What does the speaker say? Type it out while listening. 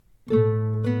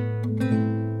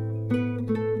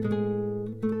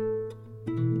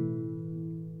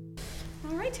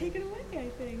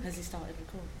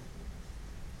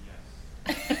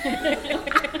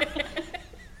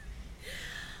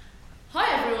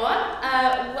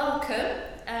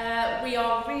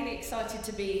excited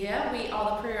to be here. We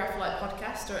are the Pre-Raphaelite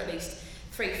podcast, or at least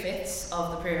 3/5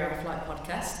 of the Pre-Raphaelite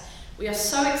podcast. We are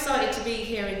so excited to be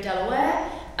here in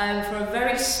Delaware for a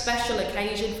very special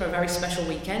occasion, for a very special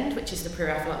weekend, which is the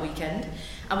Pre-Raphaelite weekend.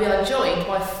 And we are joined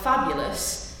by a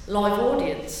fabulous live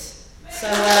audience. So,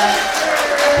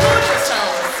 applaud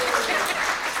yourselves.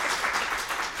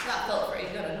 That felt pretty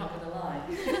good, I'm not going to lie.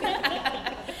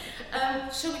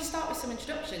 Shall we start with some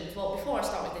introductions? Well, before I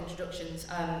start with introductions,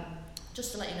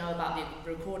 just to let you know about the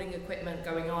recording equipment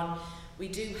going on, we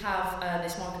do have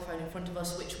this microphone in front of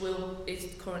us, which is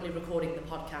currently recording the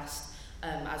podcast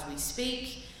as we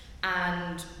speak.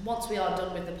 And once we are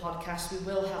done with the podcast, we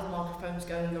will have microphones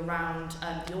going around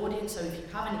the audience. So if you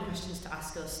have any questions to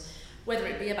ask us, whether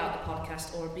it be about the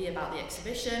podcast or it be about the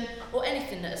exhibition or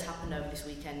anything that has happened over this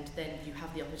weekend, then you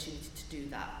have the opportunity to do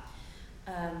that.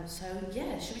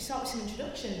 Should we start with some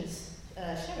introductions?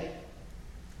 Sherry.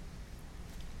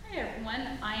 Hi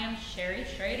everyone, I am Sherry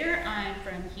Schrader. I'm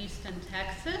from Houston,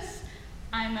 Texas.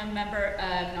 I'm a member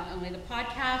of not only the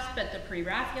podcast, but the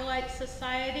Pre-Raphaelite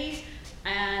Society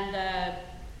and the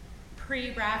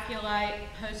Pre-Raphaelite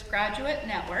Postgraduate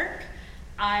Network.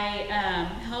 I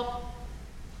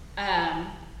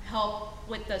help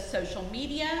with the social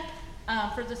media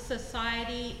for the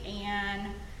society,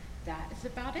 and that is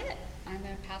about it. I'm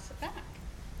going to pass it back.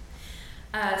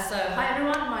 Hi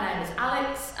everyone, my name is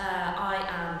Alex. I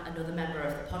am another member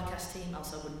of the podcast team,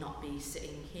 else I would not be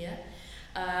sitting here.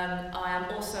 I am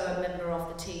also a member of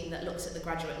the team that looks at the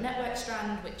Graduate Network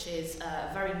strand, which is a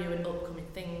very new and upcoming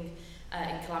thing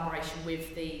in collaboration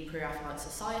with the Pre-Raphaelite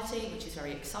Society, which is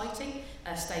very exciting.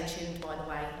 Stay tuned, by the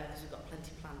way, because we've got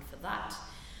plenty planned for that.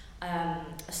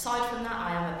 Aside from that,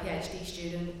 I am a PhD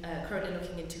student currently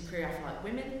looking into Pre-Raphaelite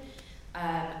women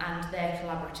and their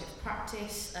collaborative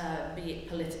practice, be it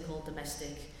political,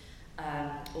 domestic,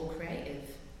 or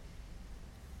creative.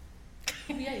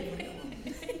 Hello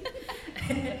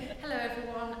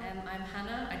everyone, I'm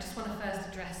Hannah. I just want to first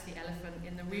address the elephant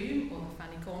in the room, or the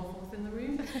Fanny Cornforth in the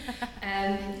room.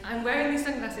 I'm wearing these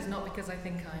sunglasses not because I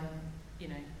think I'm,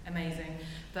 amazing,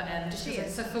 but just because I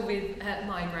suffer with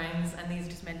migraines, and these are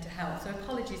just meant to help. So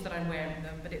apologies that I'm wearing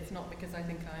them, but it's not because I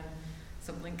think I'm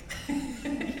something.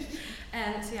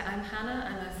 I'm Hannah.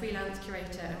 I'm a freelance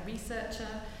curator and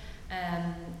researcher.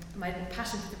 My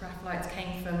passion for the Raphaelites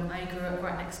came from, I grew up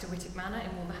right next to Whittock Manor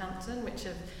in Wolverhampton, which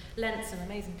have lent some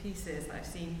amazing pieces that I've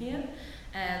seen here.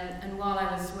 And while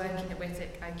I was working at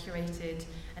Whittock, I curated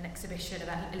an exhibition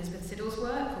about Elizabeth Siddall's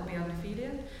work called Beyond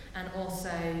Ophelia, and also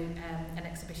an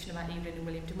exhibition about Evelyn and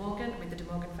William de Morgan with the de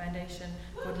Morgan Foundation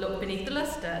called Look Beneath the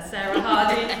Lustre. Sarah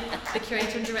Hardy, the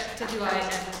curator and director, who I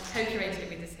co-curated it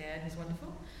with us here, and who's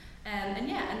wonderful. And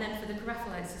then for the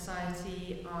Raphaelite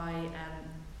Society, I am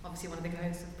obviously one of the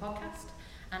co-hosts of the podcast,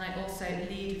 and I also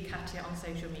lead with Katya on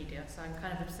social media, so I'm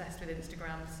kind of obsessed with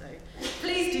Instagram, so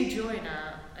please do join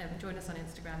us on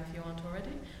Instagram if you aren't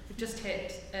already. We've just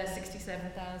hit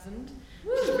 67,000,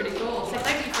 which is pretty cool, so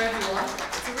thank you for everyone.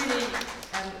 It's a really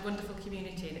wonderful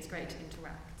community, and it's great to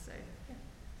interact, so yeah.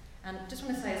 And just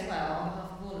want to say as well, on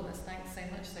behalf of all of us, thanks so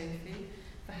much, Sophie,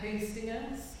 for hosting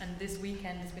us, and this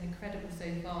weekend has been incredible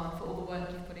so far, and for all the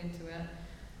work you've put into it,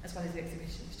 as well as the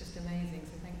exhibition. It's just amazing,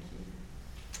 so thank you.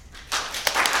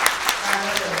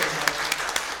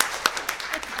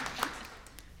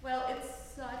 Well, it's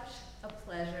such a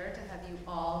pleasure to have you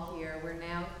all here.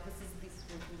 This is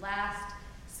the last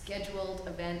scheduled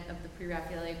event of the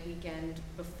Pre-Raphaelite weekend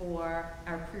before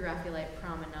our Pre-Raphaelite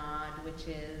promenade, which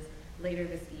is later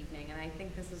this evening. And I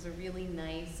think this is a really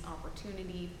nice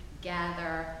opportunity to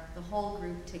gather the whole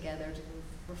group together to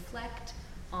reflect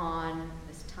on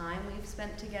this time we've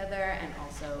spent together, and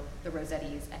also the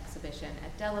Rossettis exhibition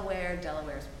at Delaware,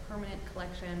 Delaware's permanent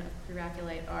collection of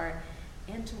Pre-Raphaelite art,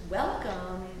 and to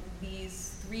welcome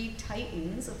these three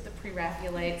titans of the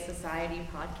Pre-Raphaelite Society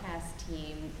podcast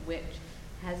team, which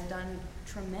has done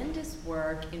tremendous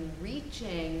work in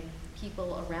reaching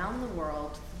people around the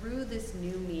world through this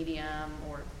new medium,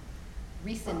 or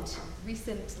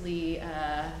recently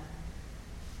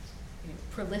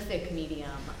prolific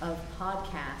medium of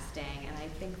podcasting. And I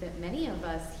think that many of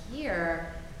us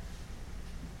here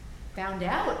found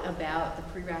out about the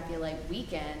Pre-Raphaelite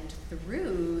weekend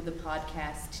through the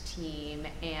podcast team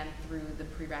and through the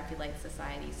Pre-Raphaelite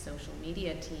Society's social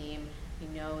media team. I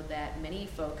know that many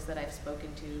folks that I've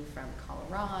spoken to from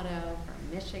Colorado, from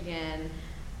Michigan,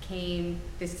 came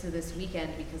to this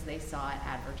weekend because they saw it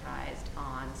advertised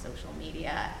on social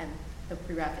media, and the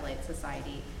Pre-Raphaelite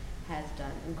Society has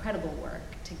done incredible work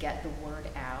to get the word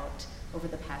out over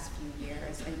the past few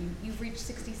years. And you've reached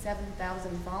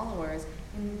 67,000 followers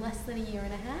in less than a year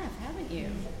and a half, haven't you?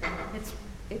 It's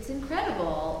it's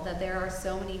incredible that there are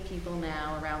so many people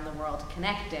now around the world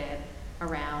connected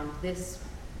around this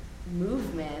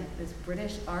movement, this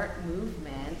British art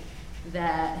movement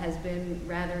that has been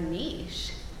rather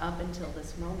niche up until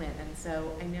this moment. And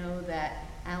so I know that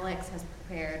Alex has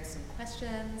prepared some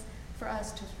questions for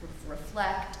us to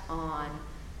reflect on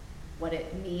what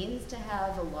it means to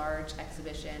have a large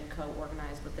exhibition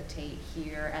co-organized with the Tate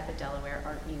here at the Delaware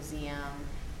Art Museum,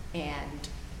 and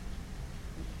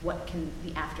what can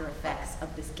the after effects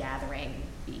of this gathering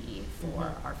be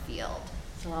for our field.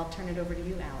 So I'll turn it over to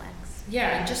you, Alex.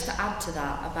 Yeah, and just to add to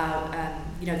that about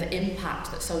the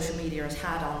impact that social media has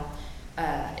had on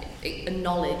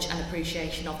knowledge and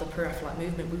appreciation of the Pre-Raphaelite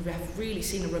movement, we have really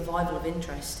seen a revival of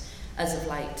interest as of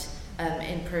late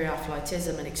in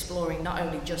Pre-Raphaelitism, and exploring not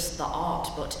only just the art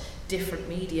but different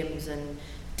mediums and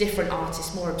different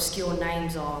artists. More obscure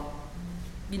names are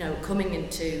coming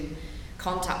into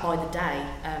contact by the day,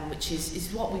 which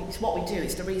is what we do.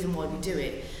 It's the reason why we do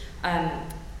it.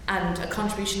 And a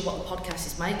contribution to what the podcast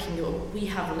is making, we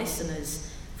have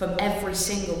listeners from every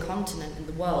single continent in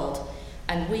the world,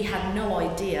 and we had no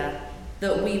idea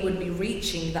that we would be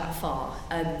reaching that far.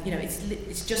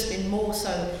 It's just been more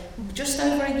so just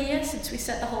over a year since we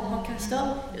set the whole podcast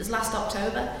up. It was last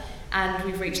October, and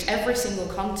we've reached every single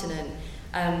continent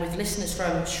with listeners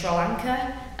from Sri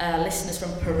Lanka, listeners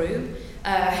from Peru,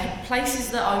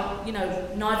 places that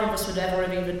neither of us would ever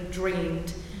have even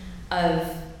dreamed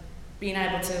of being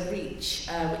able to reach,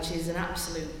 which is an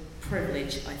absolute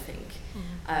privilege, I think.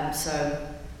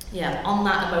 On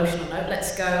that emotional note,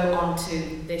 let's go on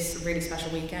to this really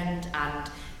special weekend and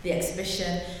the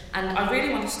exhibition. And I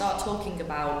really want to start talking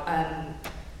about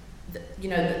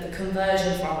the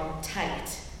conversion from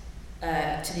Tate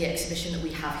to the exhibition that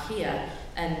we have here,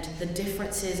 and the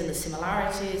differences and the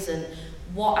similarities, and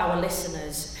what our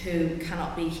listeners who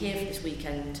cannot be here for this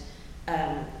weekend,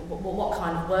 what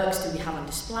kind of works do we have on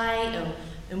display, and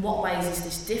in what ways is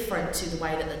this different to the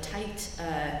way that the Tate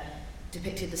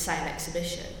depicted the same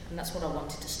exhibition? And that's what I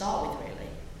wanted to start with, really.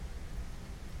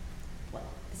 Well,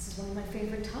 this is one of my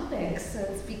favorite topics. So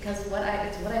it's because it's what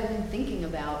I've been thinking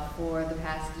about for the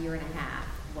past year and a half,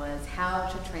 was how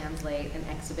to translate an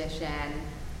exhibition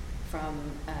from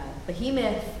a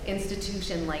behemoth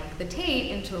institution like the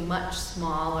Tate into a much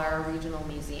smaller regional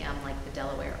museum like the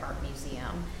Delaware Art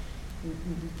Museum.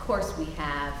 Of course, we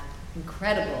have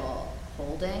incredible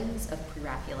holdings of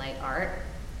Pre-Raphaelite art.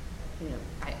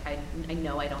 I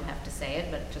know I don't have to say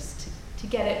it, but just to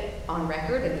get it on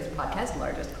record in this podcast,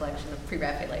 largest collection of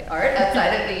Pre-Raphaelite art outside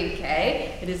of the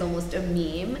UK. It is almost a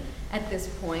meme at this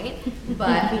point,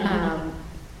 but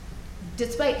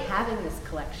despite having this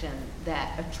collection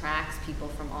that attracts people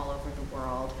from all over the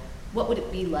world, what would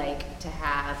it be like to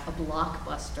have a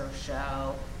blockbuster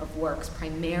show of works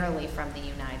primarily from the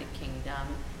United Kingdom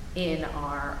in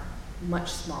our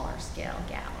much smaller scale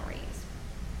galleries?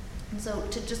 And so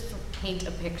to just paint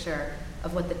a picture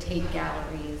of what the Tate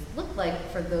galleries look like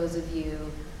for those of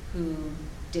you who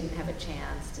didn't have a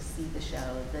chance to see the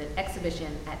show, the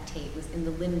exhibition at Tate was in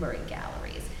the Linbury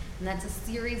Galleries. And that's a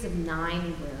series of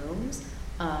 9 rooms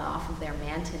off of their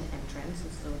Manton entrance.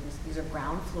 And so these are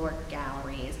ground floor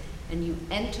galleries. And you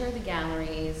enter the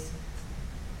galleries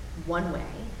one way,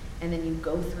 and then you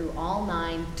go through all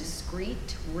 9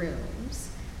 discrete rooms,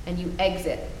 and you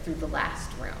exit through the last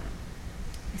room.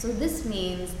 So this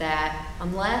means that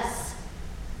unless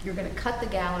you're going to cut the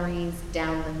galleries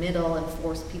down the middle and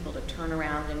force people to turn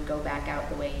around and go back out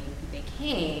the way they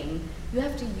came, you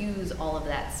have to use all of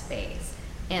that space.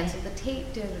 And so the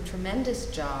Tate did a tremendous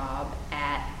job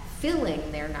at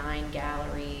filling their 9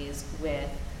 galleries with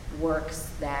works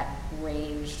that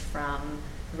ranged from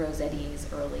Rossetti's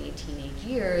early teenage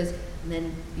years and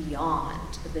then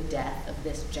beyond the death of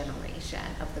this generation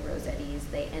of the Rossettis.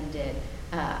 They ended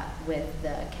with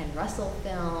the Ken Russell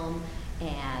film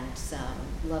and some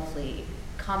lovely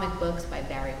comic books by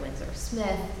Barry Windsor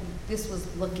Smith. This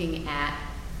was looking at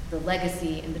the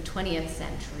legacy in the 20th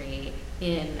century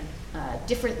in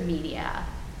different media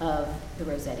of the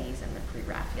Rossettis and the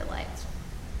Pre-Raphaelites.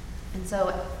 And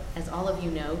so, as all of you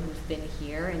know who've been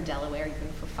here in Delaware even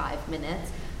for 5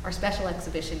 minutes, our special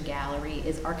exhibition gallery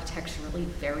is architecturally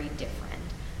very different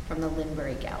from the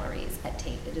Linbury Galleries at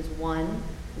Tate. It is one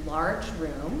large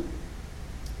room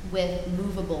with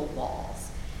movable walls.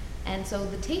 And so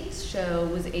the Tate's show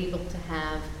was able to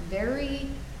have very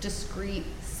discrete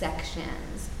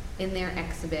sections in their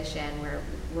exhibition where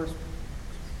were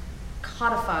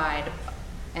codified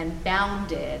and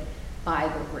bounded by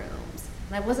the rooms.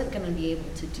 And I wasn't going to be able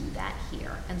to do that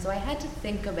here. And so I had to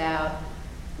think about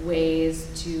ways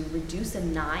to reduce a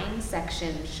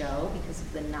 9-section show because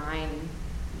of the 9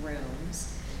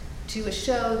 rooms to a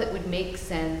show that would make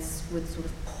sense with sort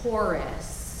of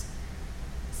porous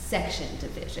section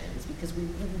divisions, because we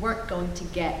weren't going to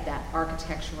get that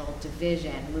architectural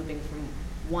division moving from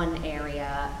one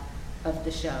area of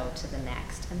the show to the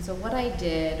next. And so what I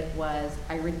did was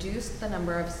I reduced the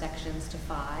number of sections to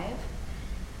 5,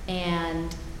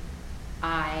 and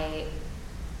I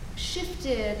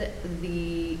shifted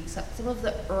some of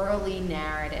the early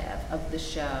narrative of the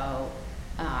show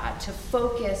to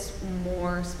focus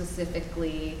more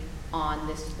specifically on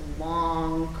this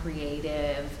long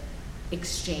creative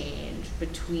exchange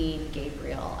between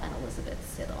Gabriel and Elizabeth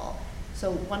Siddall.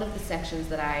 So one of the sections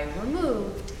that I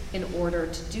removed in order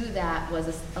to do that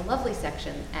was a lovely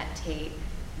section at Tate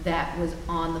that was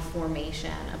on the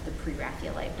formation of the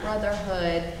Pre-Raphaelite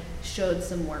Brotherhood, showed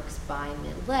some works by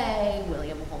Millet,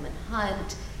 William Holman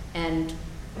Hunt, and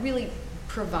really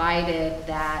provided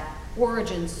that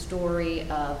origin story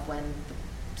of when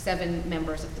the 7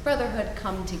 members of the Brotherhood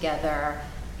come together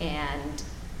and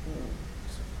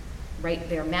write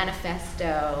their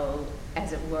manifesto,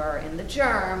 as it were, in the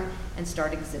germ, and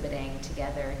start exhibiting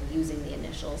together using the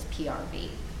initials PRB.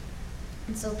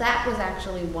 And so that was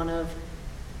actually one of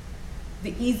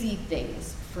the easy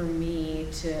things for me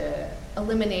to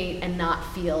eliminate and not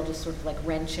feel just sort of like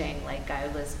wrenching, like I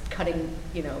was cutting,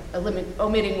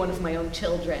 omitting one of my own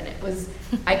children. It was,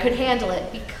 I could handle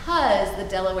it because the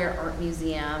Delaware Art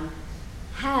Museum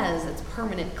has its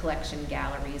permanent collection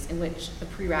galleries in which the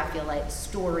Pre-Raphaelite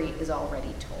story is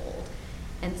already told.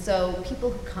 And so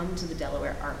people who come to the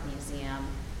Delaware Art Museum,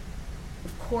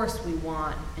 of course we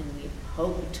want and we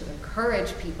hope to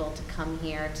encourage people to come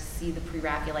here to see the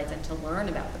Pre-Raphaelites and to learn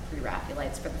about the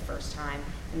Pre-Raphaelites for the first time,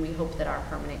 and we hope that our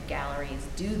permanent galleries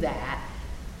do that.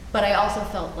 But I also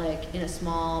felt like in a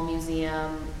small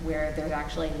museum where there's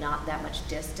actually not that much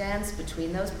distance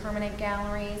between those permanent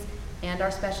galleries and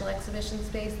our special exhibition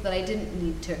space, that I didn't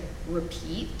need to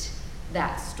repeat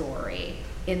that story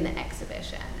in the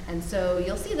exhibition. And so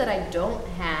you'll see that I don't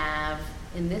have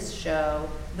in this show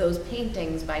those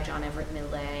paintings by John Everett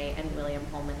Millet and William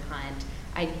Holman Hunt.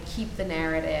 I keep the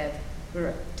narrative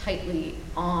tightly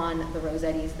on the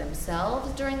Rossettis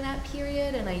themselves during that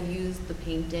period, and I use the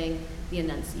painting, the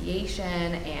Annunciation,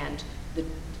 and the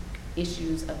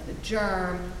issues of the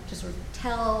germ to sort of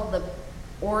tell the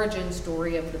origin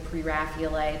story of the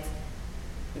Pre-Raphaelites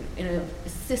in a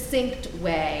succinct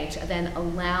way to then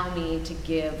allow me to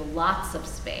give lots of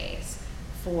space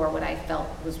for what I felt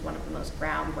was one of the most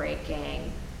groundbreaking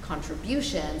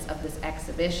contributions of this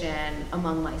exhibition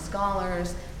among my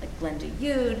scholars, like Glenda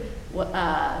Yude,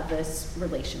 this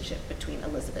relationship between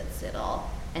Elizabeth Siddall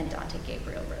and Dante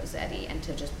Gabriel Rossetti, and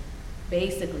to just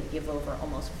basically give over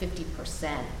almost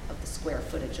 50% of the square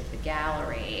footage of the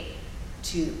gallery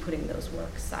to putting those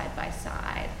works side by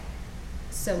side.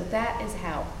 So that is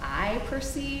how I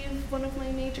perceive one of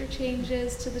my major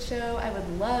changes to the show. I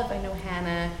would love, I know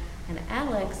Hannah and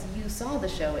Alex, you saw the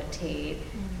show at Tate,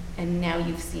 and now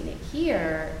you've seen it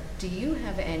here. Do you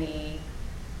have any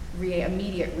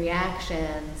immediate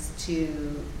reactions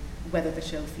to whether the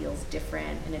show feels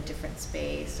different in a different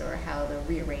space, or how the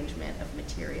rearrangement of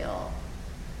material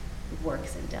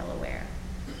works in Delaware?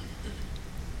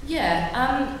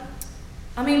 Yeah,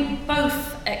 I mean,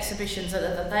 both exhibitions, they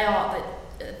are,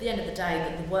 at the end of the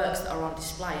day, the works that are on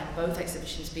display in both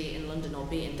exhibitions, be it in London or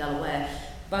be it in Delaware,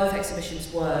 both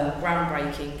exhibitions were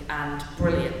groundbreaking and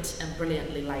brilliant and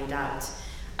brilliantly laid out.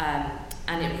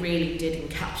 And it really did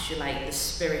encapsulate the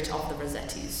spirit of the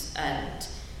Rossettis and,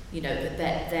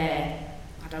 that their,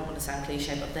 I don't want to sound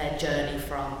cliche, but their journey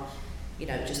from,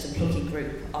 just a plucky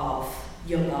group of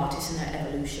young artists and their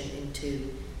evolution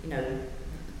into,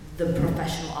 the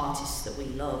professional artists that we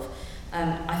love.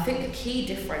 I think the key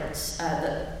difference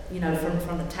that,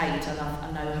 from the Tate, and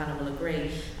I know Hannah will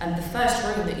agree, the first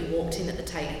room that you walked in at the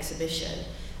Tate exhibition,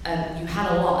 you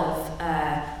had a lot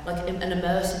of like an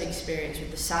immersive experience with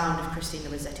the sound of Christina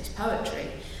Rossetti's poetry,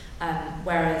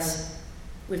 whereas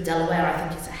with Delaware, I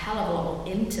think it's a hell of a lot more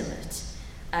intimate,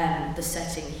 the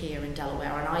setting here in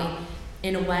Delaware, and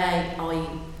in a way,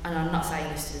 and I'm not saying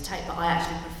this to the Tate, but I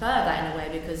actually prefer that in a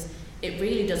way, because it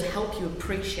really does help you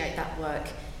appreciate that work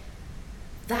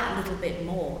that little bit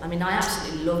more. I mean, I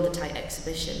absolutely love the Tate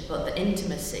exhibition, but the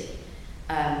intimacy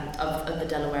of the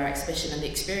Delaware exhibition and the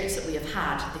experience that we have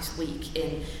had this week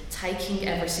in taking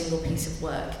every single piece of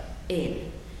work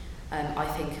in, I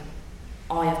think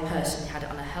I have personally had it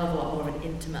on a hell of a lot more of an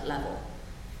intimate level.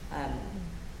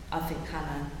 I think,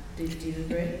 Hannah, do you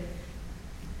agree?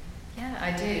 Yeah,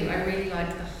 I do. I really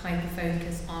like the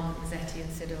hyper-focus on Rossetti and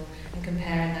Siddall and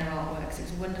comparing their artworks. It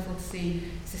was wonderful to see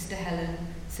Sister Helen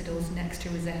Siddall's next to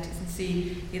Rossetti's and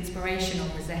see the inspiration on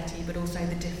Rossetti, but also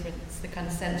the difference, the kind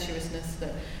of sensuousness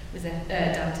that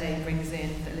Dante brings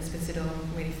in, that Elizabeth Siddall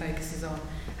really focuses on,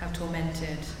 how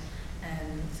tormented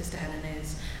Sister Helen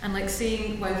is. And like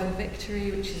seeing Woeful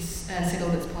Victory, which is Siddall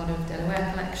that's part of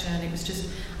Delaware collection, it was just,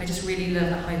 I just really love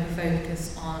that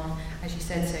hyper-focus on, as you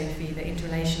said, Sophie, the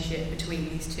interrelationship between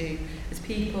these two as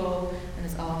people and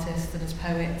as artists and as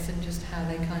poets, and just how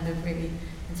they kind of really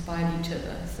inspired each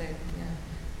other. So yeah,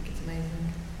 I think it's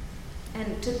amazing.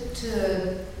 And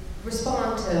to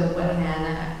respond to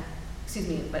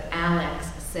what Alex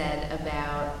said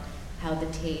about how the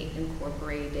Tate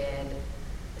incorporated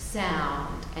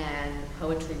sound and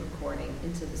poetry recording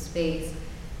into the space,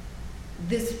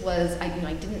 this was, I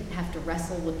didn't have to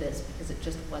wrestle with this because it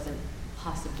just wasn't a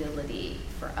possibility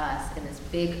for us in this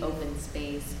big open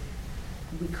space.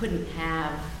 We couldn't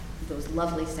have those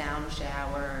lovely sound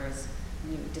showers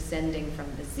descending from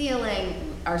the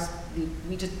ceiling.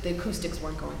 The acoustics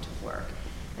weren't going to work.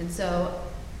 And so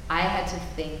I had to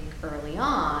think early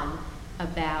on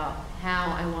about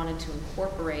how I wanted to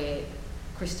incorporate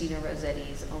Christina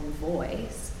Rossetti's own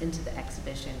voice into the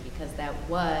exhibition, because that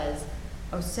was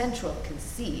a central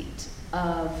conceit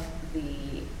of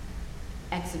the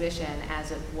exhibition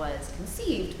as it was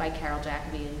conceived by Carol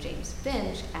Jacobi and James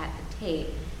Finch at the Tate.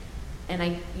 And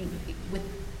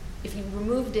if you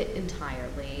removed it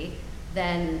entirely,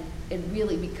 then it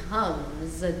really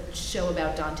becomes a show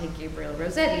about Dante Gabriel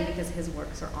Rossetti because his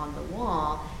works are on the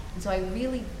wall. And so I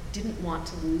really didn't want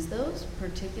to lose those,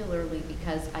 particularly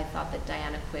because I thought that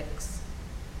Diana Quick's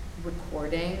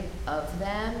recording of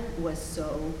them was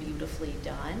so beautifully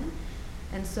done.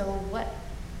 And so what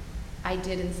I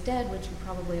did instead, which you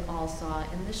probably all saw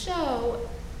in the show,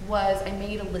 was I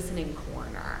made a listening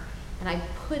corner. And I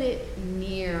put it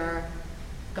near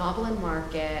Goblin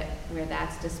Market, where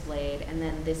that's displayed, and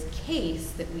then this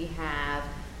case that we have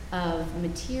of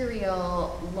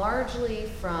material largely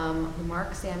from the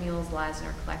Mark Samuels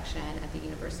Lasner collection at the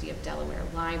University of Delaware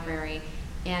Library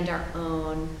and our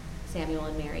own Samuel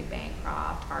and Mary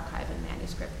Bancroft archive and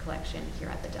manuscript collection here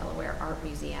at the Delaware Art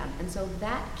Museum. And so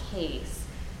that case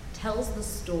tells the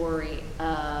story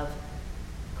of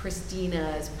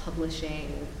Christina's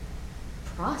publishing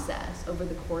process over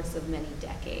the course of many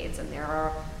decades, and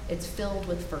it's filled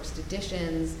with first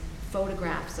editions,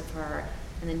 photographs of her,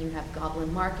 and then you have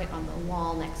Goblin Market on the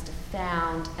wall next to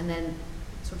Found, and then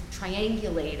sort of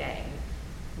triangulating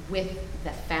with the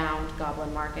Found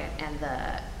Goblin Market and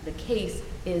the case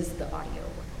is the audio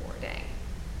recording.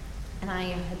 And I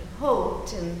had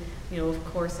hoped, and of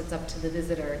course it's up to the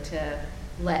visitor to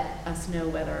let us know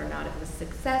whether or not it was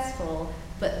successful,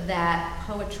 but that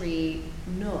poetry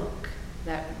nook,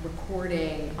 that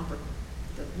recording,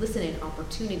 the listening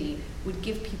opportunity would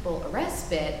give people a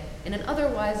respite in an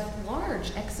otherwise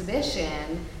large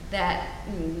exhibition that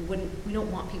we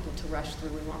don't want people to rush through.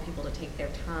 We want people to take their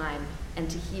time and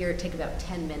to take about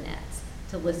 10 minutes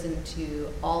to listen to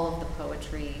all of the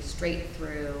poetry straight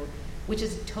through, which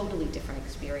is a totally different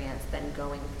experience than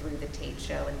going through the Tate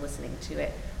show and listening to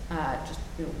it just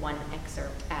one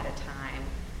excerpt at a time.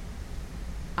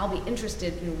 I'll be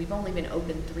interested, we've only been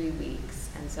open 3 weeks,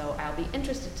 and so I'll be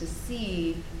interested to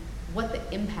see what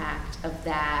the impact of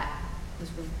that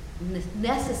sort of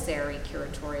necessary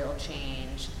curatorial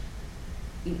change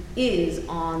is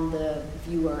on the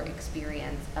viewer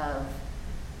experience of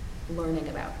learning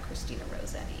about Christina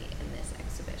Rossetti in this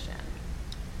exhibition.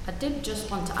 I did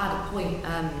just want to add a point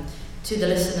to the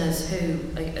listeners who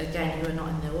are not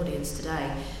in the audience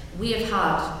today. We have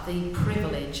had the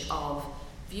privilege of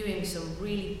viewing some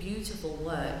really beautiful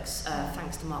works,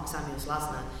 thanks to Mark Samuels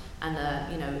Lasner,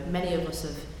 and many of us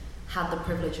have had the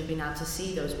privilege of being able to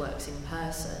see those works in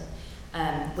person,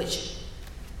 which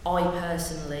I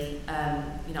personally,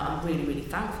 I'm really, really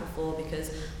thankful for,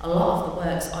 because a lot of the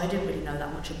works I didn't really know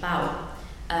that much about,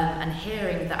 and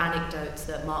hearing the anecdotes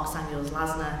that Mark Samuels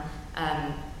Lasner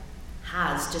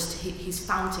has, just his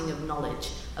fountain of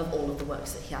knowledge of all of the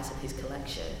works that he has in his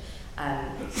collection.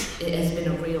 It has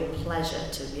been a real pleasure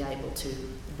to be able to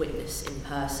witness in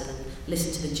person and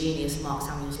listen to the genius Mark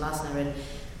Samuels Lasner,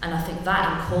 and I think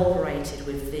that incorporated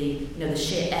with the the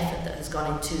sheer effort that has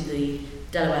gone into the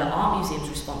Delaware Art Museum's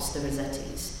response to the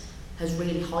Rossettis has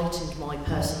really heightened my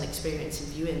personal experience in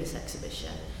viewing this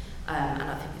exhibition, and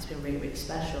I think it's been really, really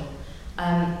special.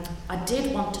 I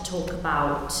did want to talk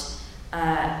about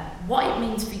what it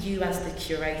means for you as the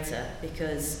curator,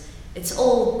 because it's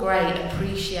all great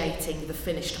appreciating the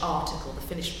finished article, the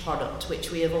finished product,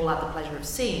 which we have all had the pleasure of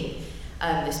seeing,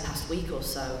 this past week or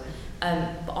so.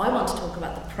 But I want to talk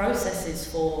about the processes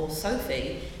for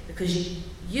Sophie, because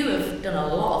you have done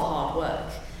a lot of hard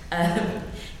work.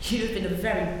 You have been a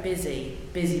very busy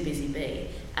bee,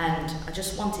 and I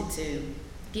just wanted to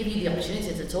give you the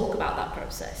opportunity to talk about that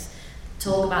process.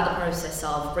 Talk about the process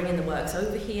of bringing the works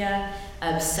over here,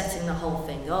 setting the whole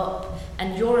thing up,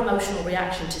 and your emotional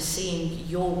reaction to seeing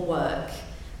your work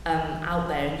out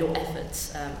there and your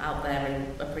efforts out there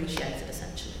and appreciated,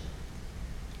 essentially.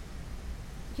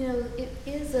 You know, it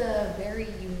is a very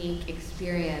unique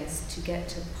experience to get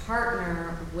to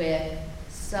partner with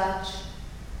such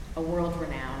a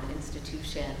world-renowned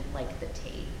institution like the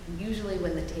Tate. Usually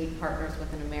when the Tate partners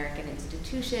with an American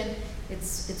institution,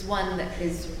 it's one that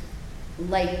is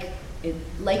like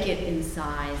it in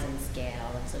size and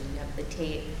scale. And so you have the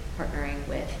Tate partnering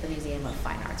with the Museum of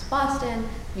Fine Arts Boston,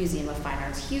 Museum of Fine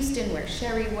Arts Houston, where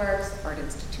Sherry works, the Art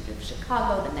Institute of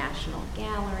Chicago, the National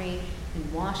Gallery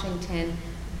in Washington.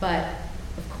 But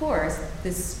of course,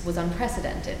 this was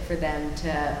unprecedented for them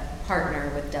to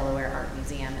partner with Delaware Art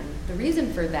Museum. And the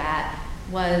reason for that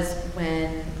was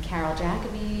when Carol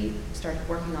Jacobi started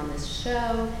working on this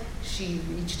show, she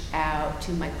reached out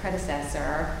to my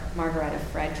predecessor, Margaretta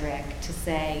Frederick, to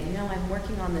say, you know, I'm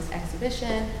working on this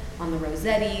exhibition on the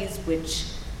Rossettis, which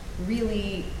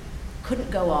really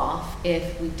couldn't go off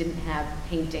if we didn't have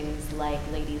paintings like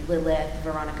Lady Lilith,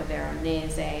 Veronica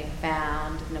Veronese,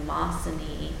 Found,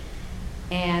 Mnemosyne.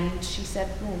 And she said,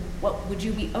 well, what would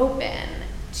you be open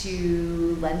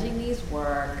to lending these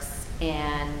works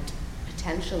and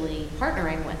potentially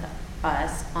partnering with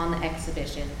us on the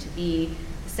exhibition to be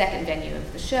the second venue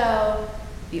of the show,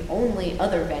 the only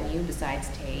other venue besides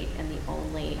Tate, and the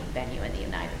only venue in the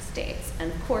United States.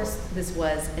 And of course, this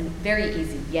was a very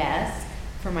easy yes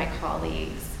for my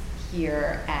colleagues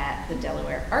here at the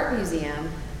Delaware Art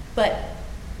Museum, but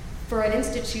for an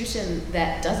institution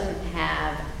that doesn't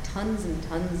have tons and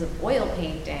tons of oil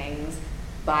paintings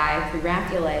by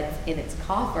Pre-Raphaelites in its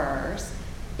coffers,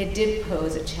 it did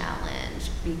pose a challenge,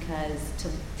 because to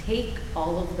take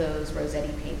all of those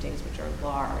Rossetti paintings, which are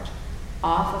large,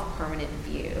 off of permanent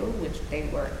view, which they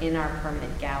were in our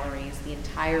permanent galleries, the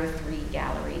entire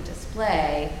 3-gallery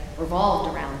display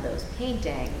revolved around those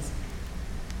paintings,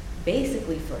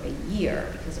 basically for a year,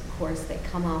 because of course they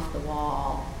come off the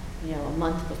wall, you know, a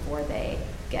month before they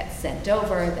get sent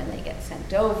over, then they get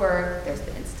sent over, there's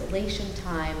the installation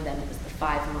time, then it was the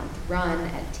 5-month run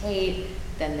at Tate,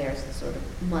 then there's the sort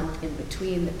of month in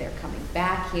between that they're coming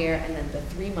back here, and then the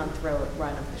 3-month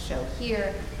run of the show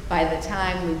here. By the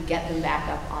time we get them back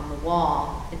up on the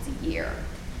wall, it's a year.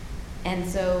 And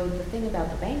so the thing about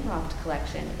the Bancroft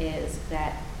collection is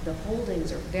that the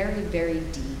holdings are very, very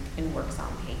deep in works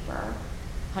on paper,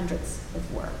 hundreds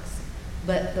of works.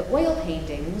 But the oil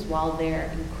paintings, while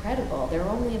they're incredible, there are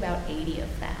only about 80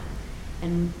 of them,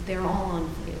 and they're all on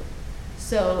view.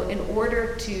 So in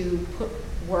order to put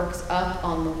works up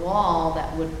on the wall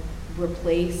that would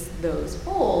replace those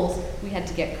holes, we had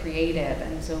to get creative.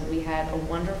 And so we had a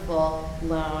wonderful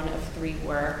loan of 3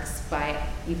 works by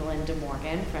Evelyn De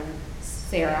Morgan from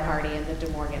Sarah Hardy and the De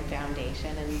Morgan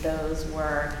Foundation, and those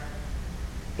were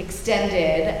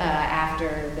extended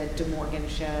after the De Morgan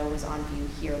show was on view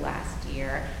here last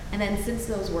year. And then since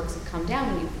those works have come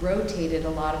down, we've rotated a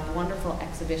lot of wonderful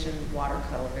exhibition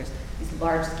watercolors, these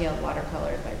large-scale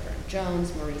watercolors by Brent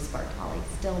Jones, Maurice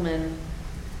Bartoli-Stillman.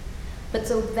 But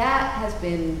so that has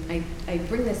been, I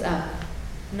bring this up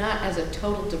not as a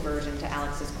total diversion to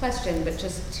Alex's question, but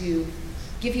just to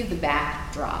give you the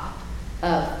backdrop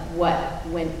of what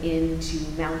went into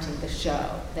mounting the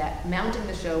show. That mounting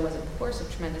the show was, of course, a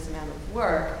tremendous amount of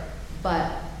work,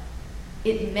 but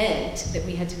it meant that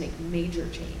we had to make major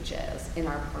changes in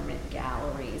our permanent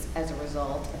galleries as a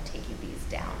result of taking these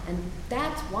down. And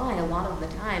that's why a lot of the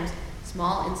times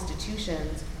small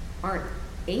institutions aren't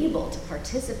able to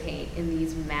participate in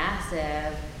these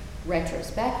massive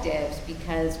retrospectives,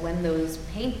 because when those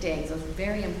paintings, those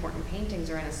very important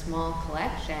paintings, are in a small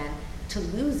collection, to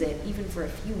lose it even for a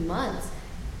few months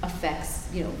affects,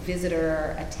 you know,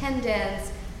 visitor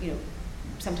attendance. You know,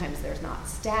 sometimes there's not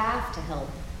staff to help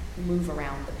move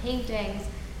around the paintings.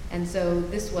 And so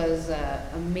this was a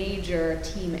major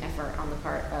team effort on the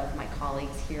part of my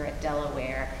colleagues here at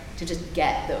Delaware to just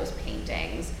get those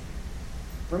paintings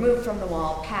removed from the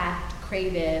wall, packed,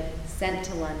 crated, sent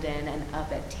to London, and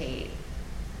up at Tate.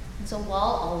 And so while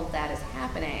all of that is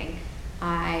happening,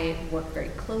 I work very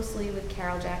closely with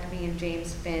Carol Jacobi and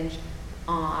James Finch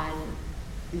on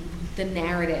the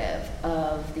narrative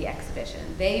of the exhibition.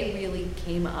 They really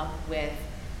came up with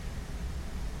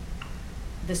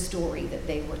the story that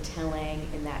they were telling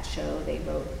in that show. They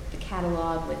wrote the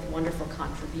catalog with wonderful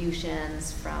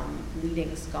contributions from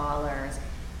leading scholars,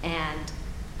 and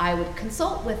I would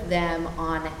consult with them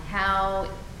on how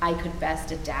I could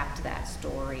best adapt that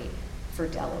story for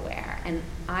Delaware. And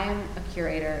I'm a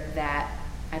curator that,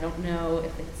 I don't know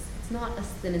if it's not a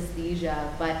synesthesia,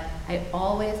 but I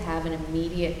always have an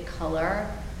immediate color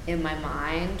in my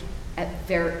mind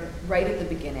right at the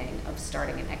beginning of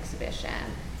starting an exhibition.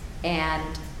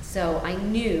 And so I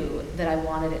knew that I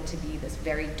wanted it to be this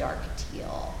very dark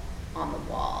teal on the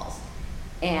walls.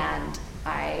 And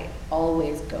I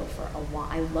always go for a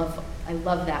wine. I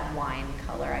love that wine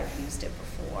color. I've used it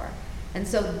before. And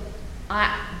so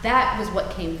that was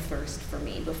what came first for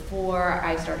me. Before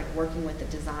I started working with the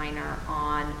designer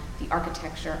on the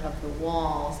architecture of the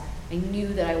walls, I knew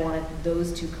that I wanted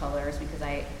those two colors because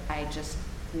I just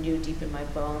knew deep in my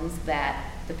bones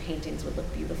that the paintings would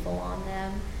look beautiful on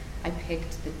them. I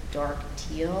picked the dark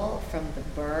teal from the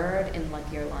bird in La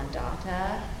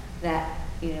Ghirlandata that,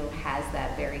 has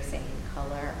that very same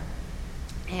color.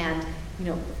 And,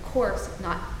 of course,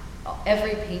 not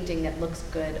every painting that looks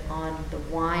good on the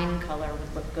wine color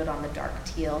would look good on the dark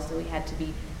teal, so we had to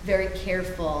be very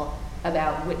careful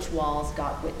about which walls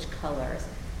got which colors.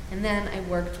 And then I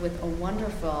worked with a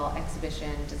wonderful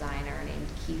exhibition designer named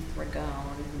Keith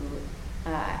Ragone, who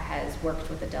has worked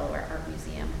with the Delaware Art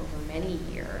Museum over many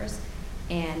years,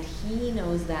 and he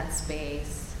knows that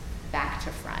space back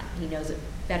to front. He knows it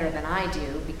better than I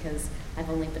do because I've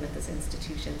only been at this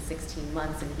institution 16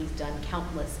 months and he's done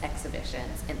countless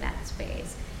exhibitions in that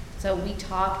space. So we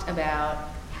talked about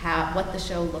what the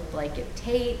show looked like at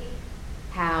Tate,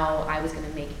 how I was going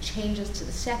to make changes to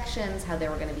the sections, how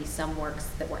there were going to be some works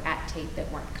that were at Tate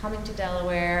that weren't coming to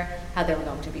Delaware, how there were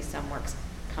going to be some works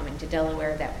coming to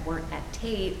Delaware that weren't at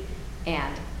Tate,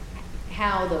 and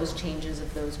how those changes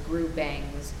of those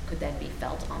groupings could then be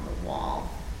felt on the wall.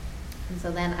 And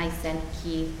so then I sent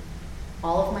Keith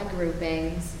all of my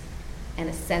groupings and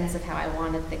a sense of how I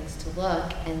wanted things to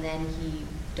look, and then he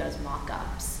does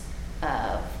mock-ups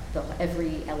of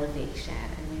every elevation.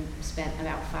 And we spent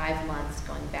about 5 months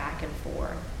going back and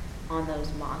forth on those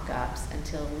mock-ups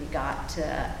until we got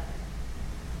to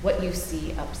what you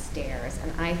see upstairs.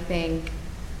 And I think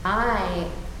I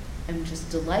am just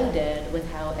delighted with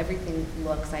how everything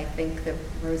looks. I think that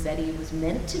Rossetti was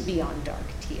meant to be on dark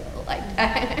teal. I'm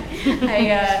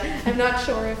not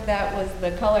sure if that was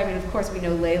the color. I mean, of course, we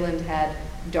know Leyland had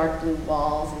dark blue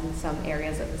walls in some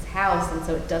areas of his house, and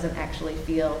so it doesn't actually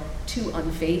feel too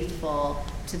unfaithful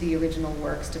to the original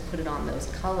works to put it on those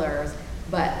colors.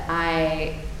 But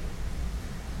I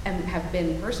have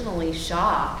been personally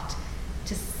shocked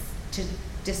to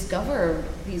discover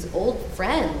these old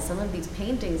friends. Some of these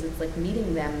paintings, it's like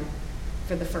meeting them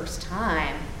for the first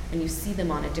time, and you see them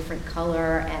on a different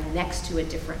color and next to a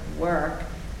different work.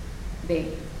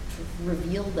 They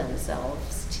reveal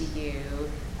themselves to you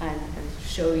and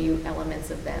show you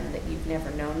elements of them that you've never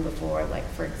known before. Like,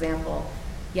 for example,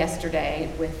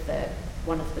 yesterday with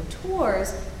one of the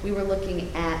tours, we were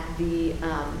looking at the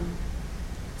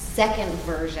second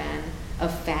version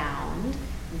of Found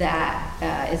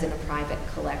that is in a private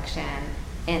collection.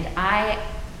 And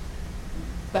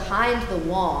behind the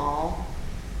wall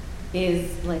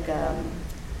is like a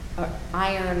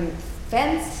iron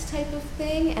fence type of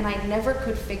thing, and I never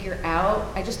could figure out,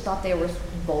 I just thought they were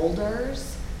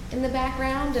boulders in the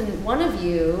background, and one of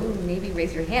you, maybe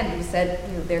raise your hand, who said,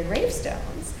 they're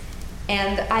gravestones.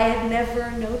 And I had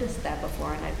never noticed that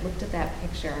before, and I've looked at that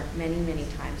picture many, many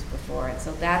times before. And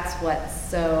so that's what's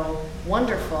so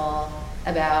wonderful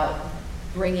about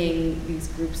bringing these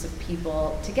groups of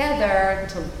people together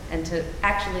to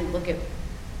actually look at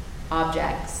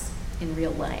objects in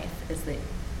real life, is that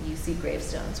you see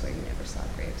gravestones where you never saw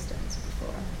gravestones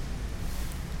before.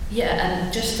 Yeah,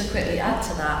 and just to quickly add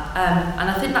to that, and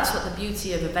I think that's what the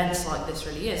beauty of events like this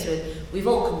really is. We've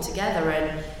all come together,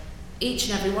 and each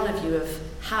and every one of you have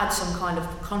had some kind of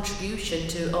contribution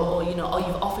to, or you've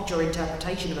offered your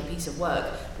interpretation of a piece of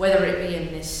work, whether it be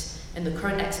in the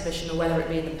current exhibition or whether it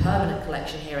be in the permanent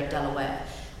collection here at Delaware.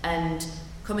 And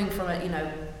coming from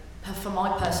from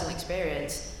my personal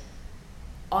experience,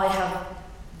 I have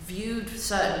viewed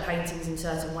certain paintings in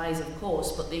certain ways, of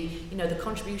course, but the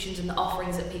contributions and the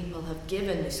offerings that people have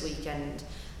given this weekend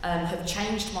have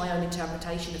changed my own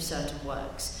interpretation of certain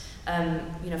works.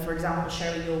 For example,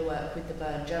 Sherry, your work with the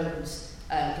Burne-Jones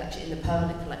collection in the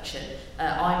permanent collection.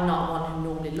 I'm not one who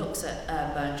normally looks at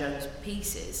Burne-Jones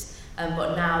pieces,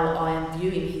 but now I am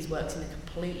viewing his works in a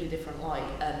completely different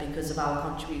light because of our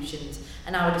contributions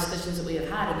and our discussions that we have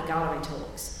had in the gallery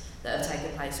talks that have taken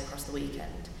place across the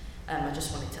weekend. I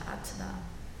just wanted to add to that.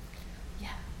 Yeah,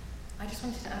 I just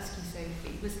wanted to ask you,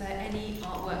 Sophie, was there any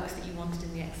artworks that you wanted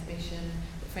in the exhibition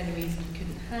that for any reason you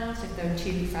couldn't have, so if they were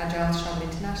too fragile to travel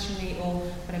internationally, or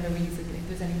whatever reason, if there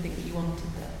was anything that you wanted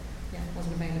that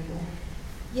wasn't available?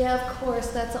 Yeah, of course.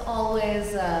 That's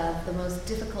always the most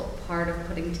difficult part of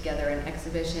putting together an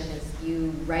exhibition is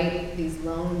you write these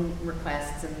loan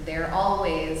requests, and they're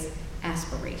always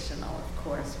aspirational, of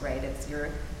course, right? It's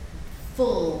your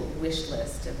full wish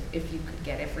list of if you could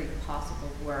get every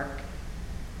possible work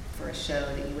for a show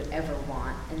that you would ever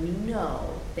want, and you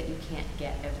know that you can't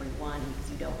get every one because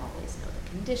you don't always know the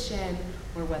condition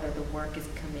or whether the work is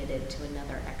committed to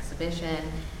another exhibition.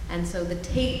 And so the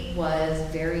Tate was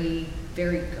very,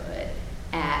 very good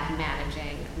at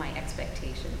managing my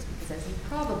expectations because, as you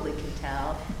probably can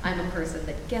tell, I'm a person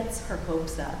that gets her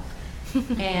hopes up.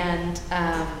 And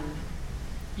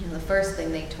the first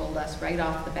thing they told us right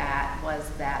off the bat was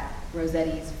that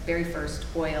Rossetti's very first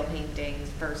oil paintings,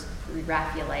 first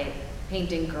Pre-Raphaelite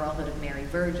painting, Girlhood of Mary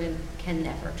Virgin, can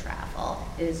never travel.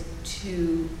 It is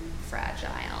too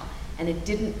fragile. And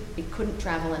it couldn't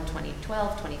travel in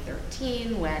 2012,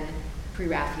 2013, when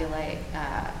Pre-Raphaelite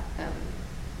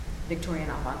Victorian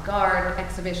Avant-Garde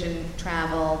exhibition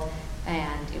traveled,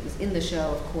 and it was in the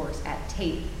show, of course, at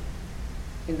Tate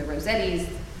in the Rossettis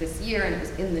this year, and it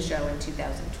was in the show in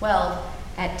 2012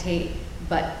 at Tate.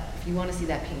 But if you want to see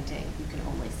that painting, you can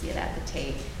only see it at the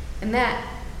Tate. And that,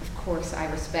 of course, I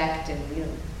respect, and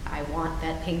I want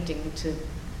that painting to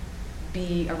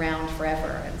be around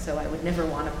forever, and so I would never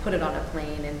want to put it on a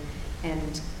plane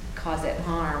and cause it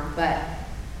harm. But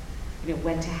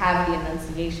when to have the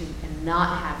Annunciation and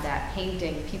not have that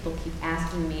painting, people keep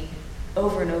asking me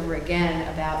over and over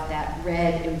again about that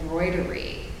red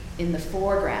embroidery in the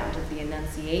foreground of the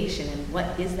Annunciation, and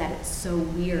what is that? It's so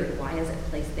weird. Why is it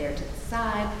placed there to the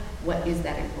side? What is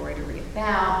that embroidery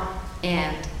about?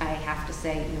 And I have to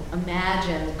say,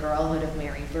 imagine the Girlhood of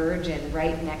Mary Virgin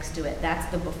right next to it. That's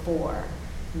the before.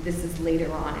 This is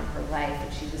later on in her life,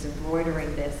 and she was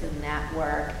embroidering this and that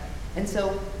work. And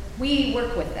so we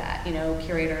work with that,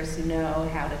 curators who know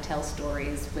how to tell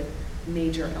stories with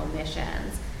major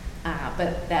omissions.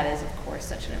 But that is, of course,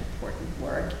 such an important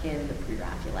work in the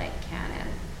Pre-Raphaelite canon.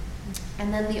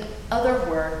 And then the other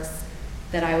works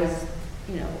that I was,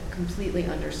 completely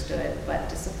understood but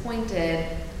disappointed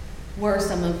were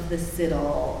some of the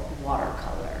Siddle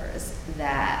watercolors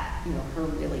that, her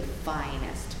really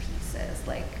finest pieces,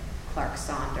 like Clark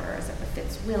Saunders at the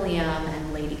Fitzwilliam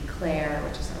and Lady Clare,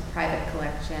 which is in a private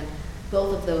collection.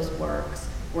 Both of those works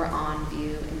were on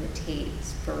view in the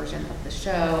Tate's version of the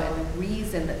show, and the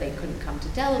reason that they couldn't come to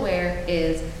Delaware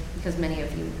is because many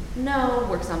of you know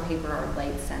works on paper are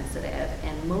light sensitive,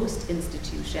 and most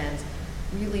institutions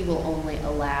really will only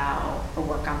allow a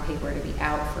work on paper to be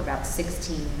out for about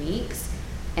 16 weeks,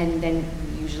 and then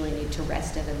you usually need to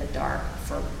rest it in the dark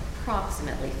for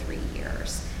approximately 3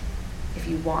 years if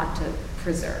you want to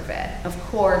preserve it. Of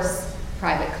course,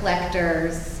 private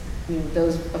collectors,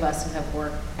 those of us who have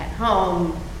work at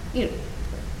home,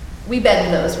 we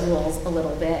bend those rules a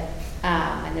little bit,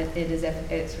 and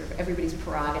it's sort of everybody's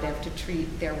prerogative to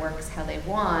treat their works how they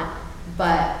want,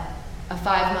 but a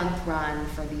 5-month run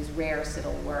for these rare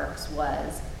Siddle works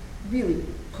was really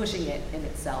pushing it in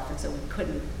itself, and so we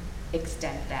couldn't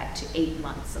extend that to 8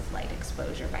 months of light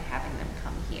exposure by having them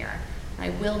come here.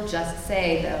 And I will just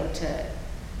say, though, to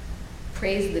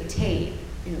praise the Tate,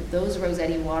 those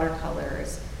Rossetti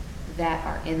watercolors that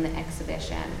are in the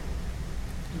exhibition,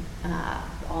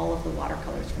 all of the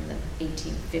watercolors from the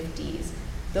 1850s,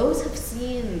 those have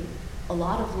seen a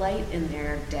lot of light in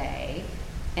their day,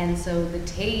 and so the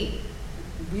Tate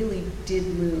really did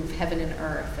move heaven and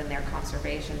earth in their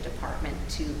conservation department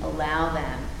to allow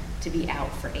them to be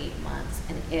out for 8 months.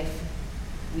 And if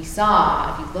you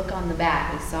look on the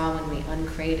back, we saw when we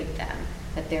uncrated them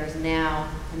that there's now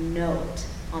a note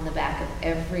on the back of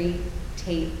every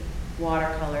Tate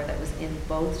watercolor that was in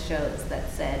both shows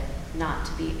that said not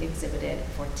to be exhibited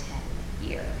for 10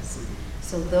 years.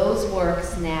 So those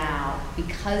works now,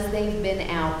 because they've been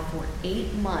out for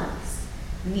 8 months,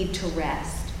 need to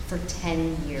rest for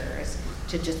 10 years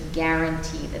to just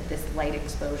guarantee that this light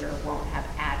exposure won't have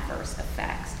adverse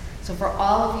effects. So for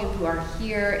all of you who are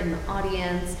here in the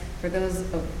audience, for those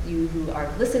of you who are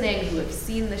listening, who have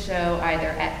seen the show either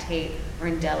at Tate or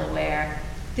in Delaware,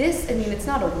 it's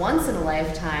not a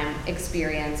once-in-a-lifetime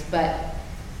experience, but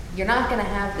you're not going to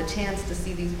have the chance to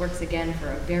see these works again for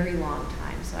a very long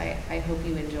time. So I hope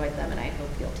you enjoyed them, and I hope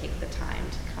you'll take the time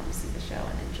to come see the show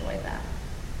and enjoy them.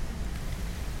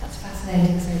 That's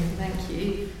fascinating, Sophie, thank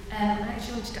you. I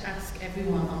actually wanted to ask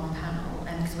everyone on the panel,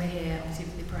 because we're here obviously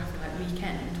for the Pre-Raphaelite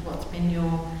weekend, what's been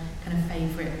your kind of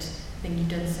favourite thing you've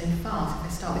done so far? So if I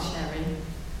start with Sherry.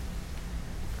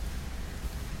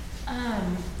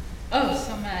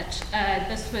 So much.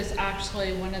 This was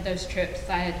actually one of those trips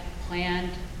I had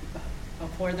planned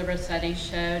before the Rossettis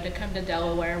show to come to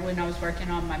Delaware when I was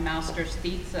working on my master's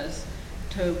thesis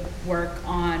to work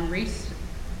on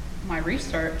my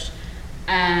research.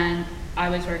 And I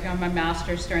was working on my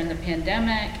master's during the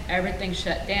pandemic. Everything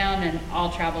shut down and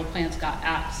all travel plans got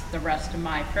axed the rest of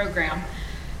my program.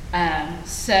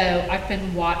 So I've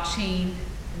been watching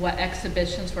what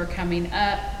exhibitions were coming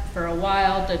up for a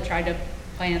while to try to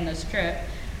plan this trip.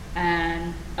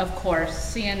 And of course,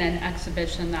 seeing an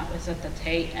exhibition that was at the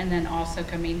Tate and then also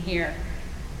coming here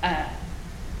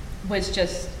was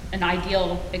just an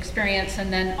ideal experience.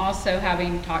 And then also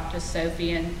having talked to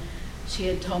Sophie, and she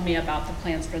had told me about the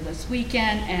plans for this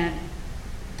weekend, and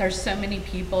there's so many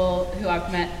people who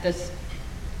I've met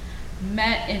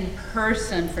in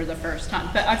person for the first time,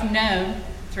 but I've known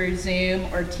through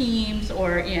Zoom or Teams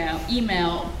or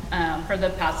email for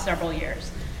the past several years.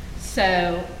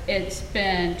 So it's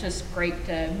been just great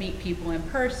to meet people in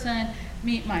person,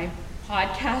 meet my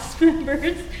podcast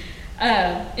members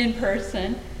in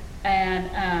person,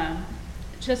 and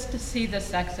just to see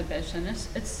this exhibition.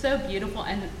 It's so beautiful,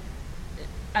 and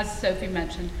as Sophie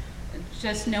mentioned,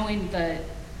 just knowing the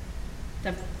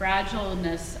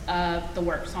fragileness of the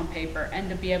works on paper and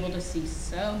to be able to see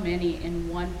so many in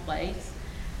one place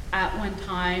at one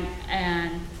time.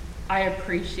 And I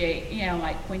appreciate,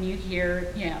 like when you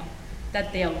hear,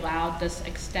 that they allowed this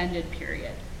extended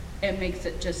period, it makes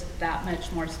it just that much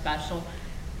more special.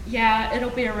 Yeah, it'll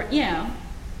be,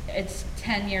 it's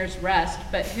 10 years rest,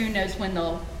 but who knows when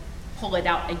they'll pull it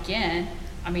out again.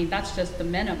 I mean, that's just the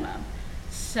minimum.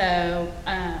 So,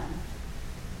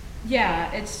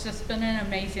 it's just been an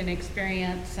amazing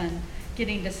experience, and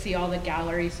getting to see all the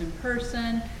galleries in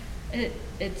person,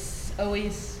 it's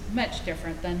always much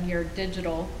different than your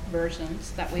digital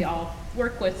versions that we all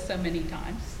work with so many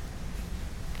times.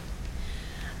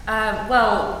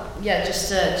 Just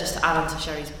to add on to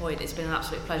Sherry's point, it's been an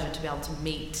absolute pleasure to be able to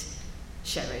meet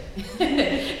Sherry.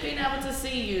 Being able to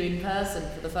see you in person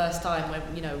for the first time when,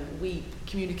 we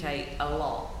communicate a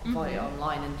lot via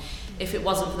online, and if it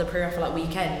wasn't for the Pre-Raphaelite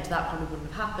weekend, that probably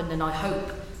wouldn't have happened, and I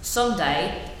hope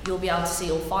someday you'll be able to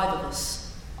see all 5 of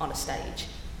us on a stage.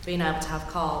 Being able to have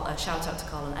Carl, shout out to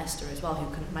Carl and Esther as well, who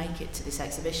couldn't make it to this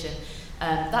exhibition.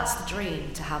 That's the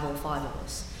dream, to have all 5 of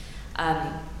us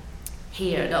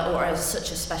here, or as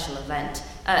such a special event.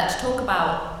 To talk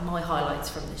about my highlights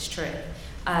from this trip,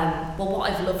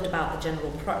 what I've loved about the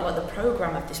general the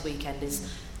programme of this weekend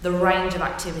is the range of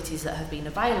activities that have been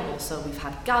available. So we've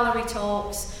had gallery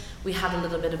talks, we had a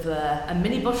little bit of a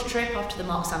mini bus trip after the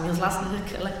Mark Samuels last minute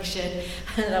collection.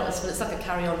 It's like a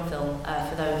carry-on film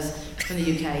for those from the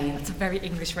UK. It's a very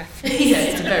English reference. Yeah,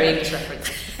 it's a very English reference.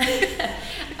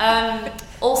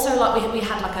 Also, we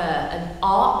had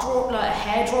a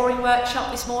hair drawing workshop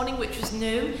this morning, which was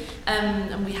new,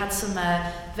 and we had some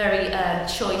very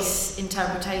choice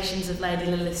interpretations of Lady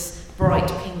Lilith's bright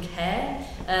pink hair.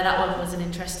 That one was an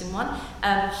interesting one.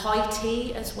 High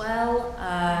tea as well.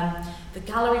 The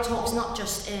gallery talks, not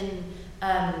just in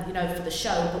for the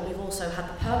show, but we've also had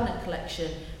the permanent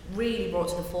collection really brought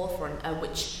to the forefront.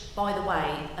 Which, by the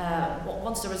way,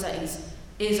 once the Rossettis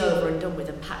is over and done with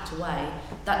and packed away,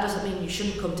 that doesn't mean you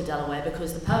shouldn't come to Delaware,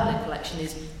 because the permanent collection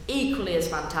is equally as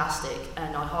fantastic,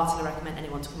 and I heartily recommend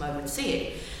anyone to come over and see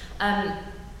it.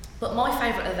 But my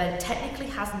favourite event technically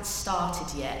hasn't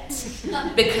started yet,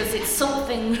 because it's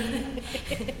something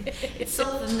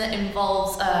that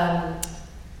involves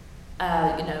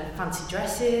fancy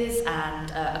dresses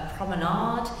and a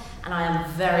promenade, and I am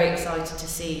very excited to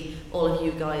see all of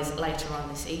you guys later on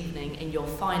this evening in your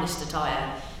finest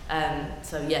attire.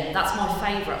 That's my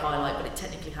favourite highlight, but it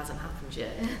technically hasn't happened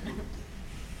yet.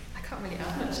 I can't really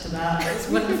add much to that. It's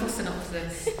a wonderful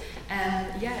synopsis.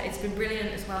 It's been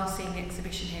brilliant as well seeing the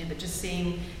exhibition here, but just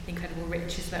seeing the incredible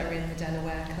riches that are in the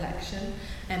Delaware collection,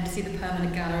 and to see the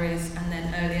permanent galleries, and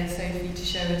then earlier Sophie to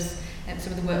show us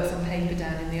some of the works on paper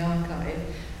down in the archive.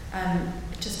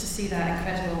 Just to see that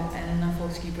incredible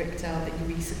Fortescue brick tile that you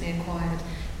recently acquired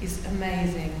is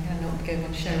amazing. I know we'll go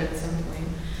and show it at some point.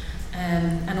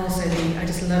 And also I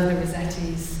just love the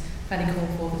Rossettis. Fanny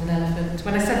Cornforth with an elephant.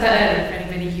 When I said that earlier, for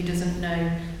anybody who doesn't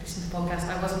know, listen to the podcast,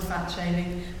 I wasn't fat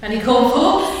shaming Fanny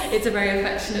Cornforth. It's a very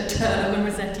affectionate term when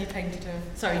Rossetti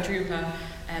drew her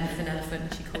as an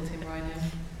elephant. She called him Rhino.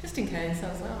 Just in case,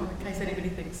 I was like, in case anybody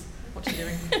thinks, what's she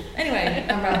doing? Anyway,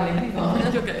 I'm rambling, move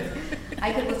on. You'll go.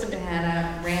 I could listen to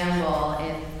Hannah ramble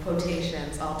in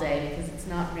quotations all day, because it's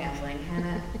not rambling.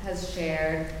 Hannah has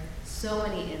shared so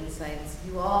many insights.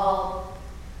 You all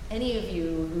any of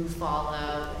you who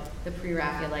follow the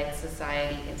Pre-Raphaelite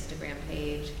Society Instagram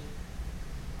page,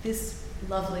 this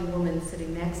lovely woman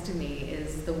sitting next to me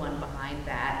is the one behind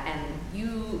that. And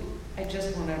I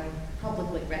just want to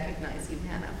publicly recognize you,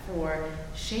 Hannah, for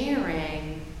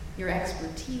sharing your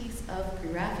expertise of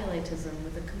Pre-Raphaelitism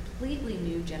with a completely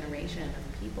new generation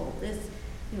of people.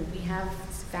 We have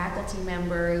faculty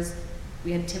members.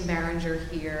 We had Tim Barringer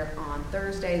here on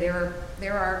Thursday.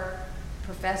 There are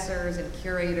professors and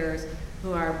curators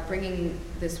who are bringing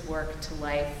this work to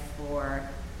life for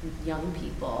young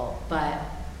people, but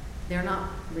they're not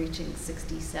reaching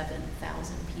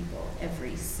 67,000 people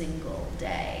every single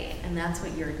day, and that's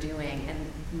what you're doing,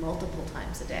 and multiple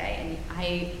times a day.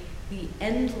 And the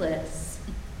endless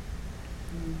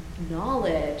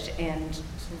knowledge and sort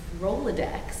of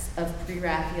Rolodex of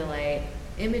Pre-Raphaelite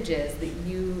images that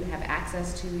you have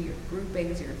access to, your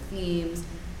groupings, your themes.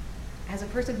 As a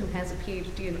person who has a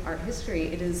PhD in art history,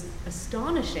 it is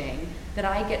astonishing that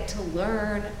I get to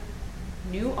learn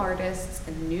new artists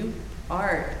and new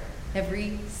art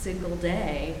every single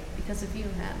day because of you,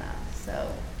 Hannah. So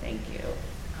thank you.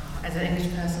 As an English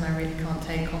person, I really can't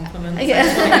take compliments. Yeah.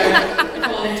 I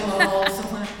just fall into a hole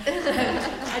somewhere.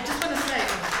 I just want to say,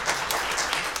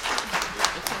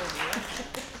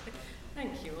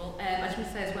 thank you all. I just want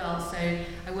to say as well, so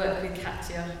I work with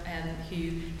Katya,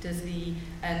 who does the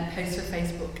posts for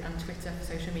Facebook and Twitter for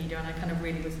social media, and I kind of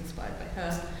really was inspired by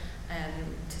her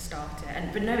to start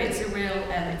it. But no, it's a real,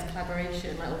 it's a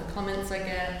collaboration. Like all the comments I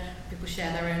get, people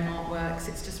share their own artworks.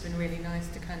 It's just been really nice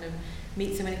to kind of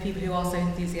meet so many people who are so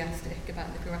enthusiastic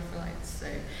about the Pre-Raphaelites. So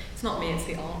it's not me, it's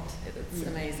the art. It's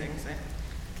amazing. So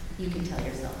you can tell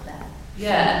yourself that.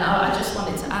 Yeah, and I just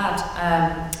wanted to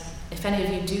add, if any of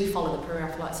you do follow the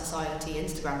Pre-Raphaelite Society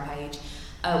Instagram page,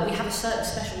 we have a certain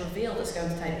special reveal that's going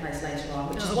to take place later on,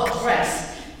 which is what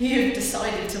dress you've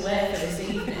decided to wear for this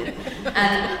evening.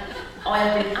 And I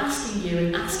have been asking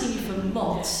you for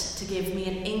months to give me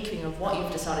an inkling of what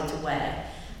you've decided to wear,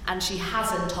 and she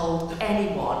hasn't told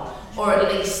anyone, or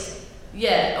at least she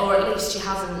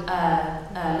hasn't.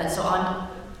 So I'm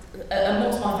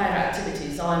amongst my favourite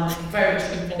activities. I'm very much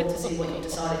looking forward to see what you've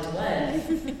decided to wear.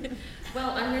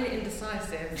 Well, I'm really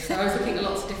indecisive, so I was looking at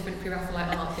lots of different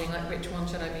Pre-Raphaelite art, being like, which one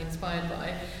should I be inspired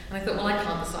by? And I thought, well, I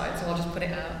can't decide, so I'll just put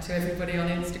it out to everybody on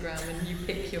Instagram, and you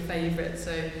pick your favourite.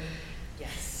 So,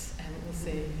 yes, we'll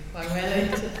see if I wear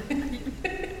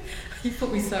later. You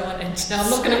put me so on edge now. I'm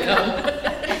not going to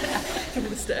come.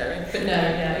 People are staring, but no,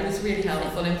 yeah, it was really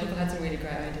helpful, and people had some really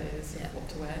great ideas of what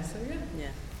to wear. So yeah.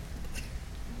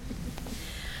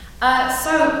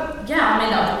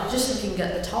 Just looking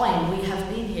at the time, we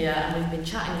have been here and we've been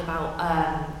chatting about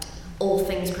all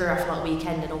things Pre-Raphaelite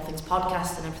Weekend and all things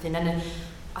podcast and everything. And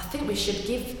I think we should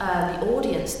give the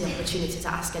audience the opportunity to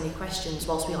ask any questions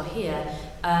whilst we are here,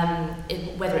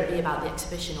 whether it be about the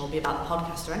exhibition or be about the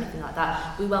podcast or anything like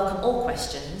that. We welcome all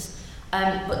questions.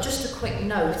 But just a quick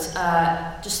note,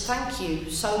 just thank you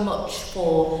so much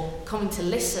for coming to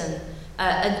listen,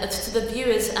 and to the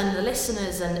viewers and the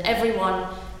listeners and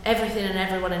everything and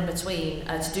everyone in between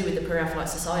to do with the Pre-Raphaelite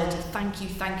Society. Thank you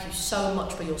so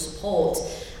much for your support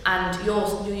and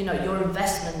your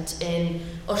investment in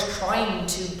us trying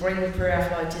to bring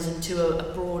Pre-Raphaelitism to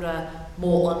a broader,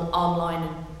 more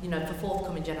online and for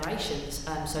forthcoming generations.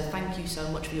 So thank you so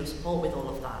much for your support with all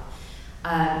of that.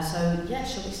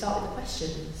 Shall we start with the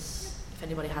questions, if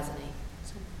anybody has any?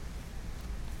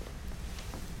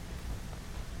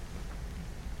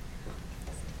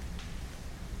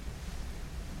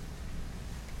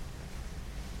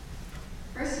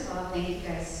 First of all, thank you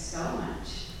guys so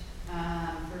much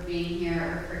for being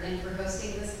here and for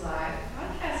hosting this live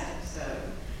podcast episode.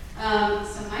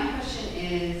 So my question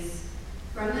is,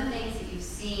 from the things that you've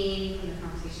seen, from the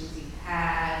conversations you've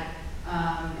had,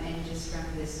 and just from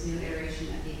this new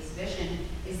iteration of the exhibition,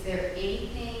 is there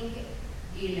anything,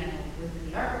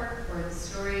 within the artwork or the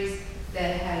stories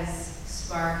that has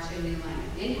sparked a new line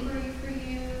of inquiry for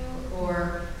you,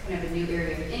 or kind of a new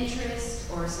area of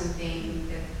interest, or something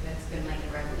that's been like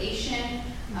a revelation,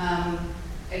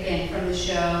 again, from the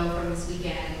show, from this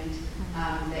weekend,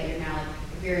 that you're now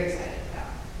very excited about?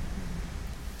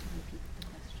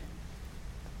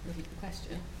 Repeat the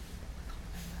question.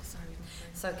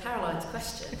 So Caroline's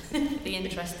question, the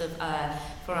interest of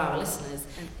for our listeners,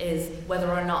 is whether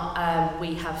or not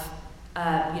we have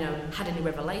had any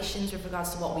revelations with regards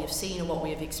to what we have seen or what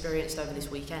we have experienced over this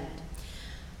weekend.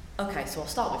 Okay, so I'll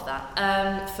start with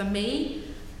that. For me,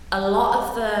 a lot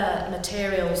of the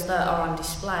materials that are on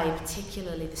display,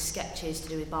 particularly the sketches to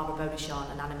do with Barbara Bodichon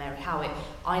and Anna Mary Howitt,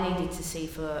 I needed to see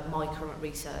for my current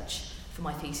research, for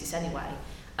my thesis anyway.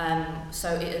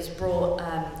 So it has brought,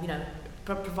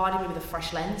 providing me with a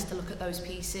fresh lens to look at those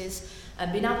pieces,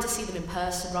 and being able to see them in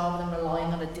person rather than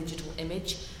relying on a digital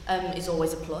image is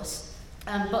always a plus.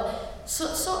 But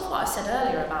sort of what I said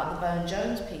earlier about the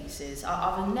Burne-Jones pieces,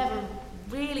 I've never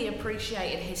really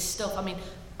appreciated his stuff. I mean,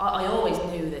 I always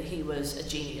knew that he was a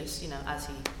genius, you know, as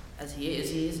he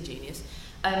is a genius.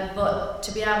 But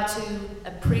to be able to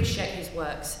appreciate his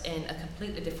works in a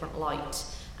completely different light,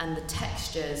 and the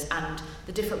textures and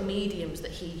the different mediums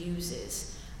that he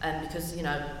uses, because, you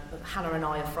know, Hannah and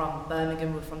I are from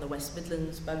Birmingham, we're from the West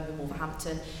Midlands, Birmingham,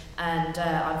 Wolverhampton, and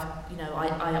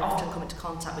I often come into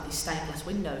contact with these stained glass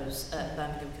windows at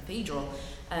Birmingham Cathedral,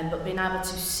 but being able to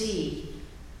see,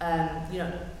 you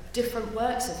know, different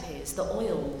works of his, the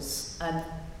oils,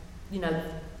 you know,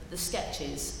 the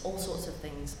sketches, all sorts of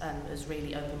things, has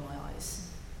really opened my eyes.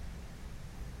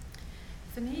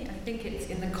 For me, I think it's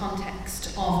in the context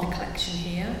of the collection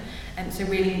here, and so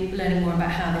really learning more about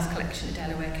how this collection at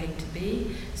Delaware came to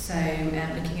be. So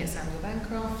looking at Samuel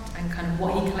Bancroft and kind of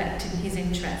what he collected, his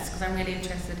interests, because I'm really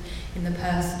interested in the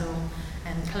personal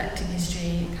and collecting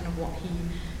history and kind of what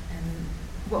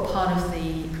part of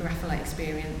the Pre-Raphaelite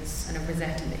experience and of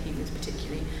Rossetti that he was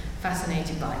particularly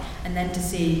fascinated by, and then to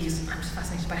see, because I'm just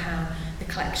fascinated by how the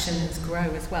collections grow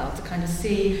as well, to kind of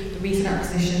see the recent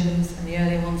acquisitions and the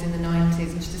earlier ones in the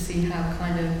 90s, and just to see how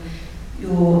kind of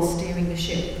you're steering the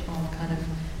ship of kind of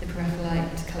the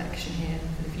Pre-Raphaelite collection here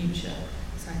for the future.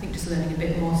 So I think just learning a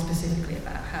bit more specifically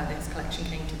about how this collection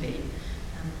came to be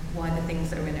and why the things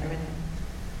that are in it are in it.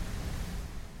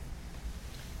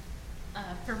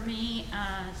 For me,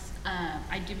 I'm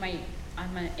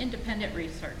an independent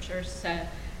researcher, so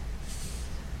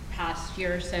past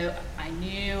year or so I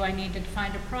knew I needed to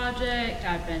find a project.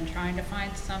 I've been trying to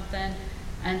find something,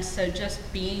 and so just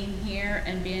being here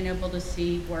and being able to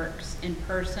see works in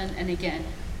person, and again,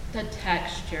 the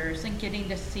textures and getting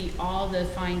to see all the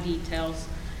fine details,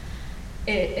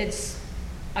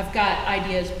 I've got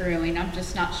ideas brewing. I'm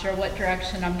just not sure what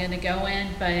direction I'm going to go in,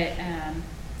 but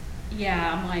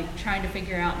yeah, I'm like trying to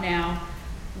figure out now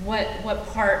what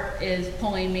part is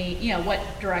pulling me, you know, what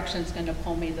direction's going to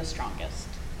pull me the strongest.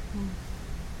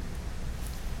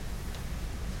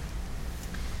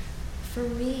 For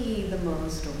me, the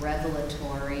most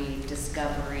revelatory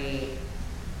discovery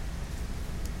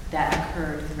that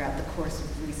occurred throughout the course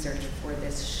of research for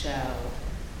this show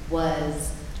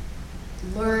was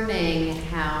learning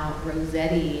how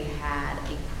Rossetti had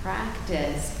a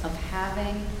practice of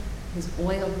having his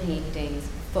oil paintings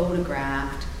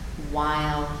photographed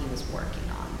while he was working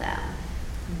on them.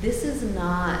 This is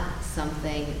not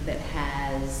something that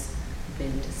has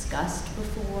been discussed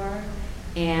before,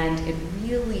 and it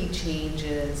really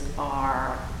changes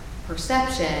our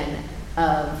perception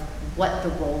of what the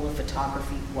role of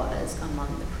photography was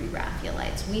among the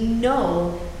Pre-Raphaelites. We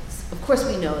know, of course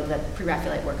we know that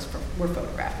Pre-Raphaelite works were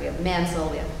photographed. We have Mansell,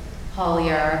 we have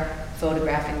Hollier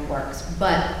photographing works,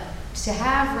 but to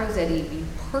have Rossetti be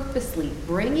purposely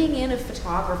bringing in a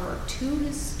photographer to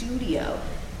his studio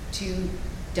to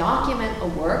document a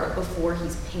work before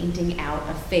he's painting out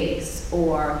a face,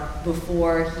 or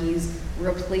before he's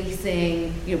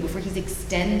replacing, before he's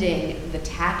extending the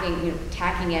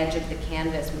tacking edge of the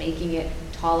canvas, making it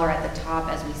taller at the top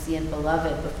as we see in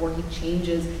Beloved, before he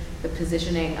changes the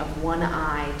positioning of one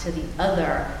eye to the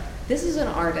other. This is an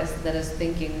artist that is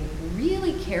thinking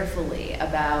really carefully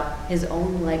about his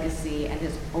own legacy and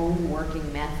his own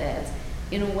working methods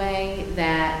in a way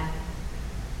that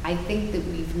I think that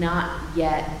we've not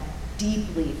yet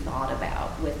deeply thought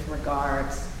about with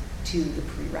regards to the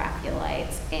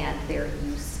Pre-Raphaelites and their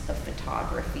use of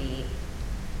photography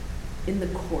in the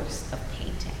course of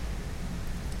painting.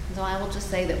 So I will just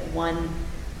say that one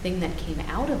thing that came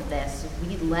out of this,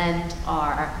 we lent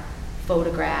our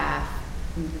photograph.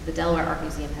 The Delaware Art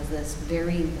Museum has this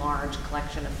very large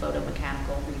collection of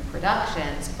photomechanical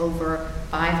reproductions, over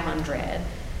 500,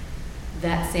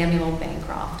 that Samuel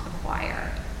Bancroft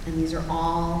acquired. And these are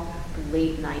all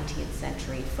late 19th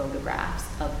century photographs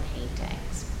of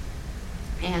paintings.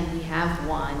 And we have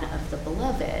one of the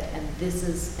Beloved, and this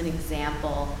is an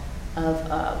example of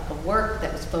a work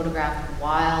that was photographed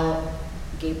while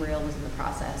Gabriel was in the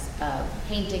process of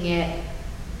painting it.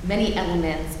 Many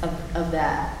elements of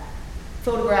that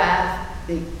photograph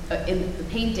in the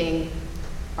painting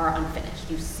are unfinished.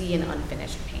 You see an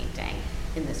unfinished painting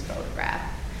in this photograph.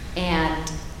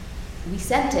 And we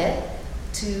sent it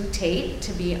to Tate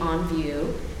to be on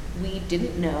view. We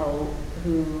didn't know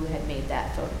who had made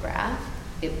that photograph.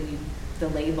 The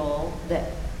label, the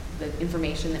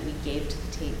information that we gave to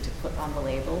the Tate to put on the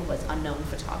label was unknown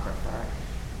photographer.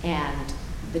 And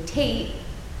the Tate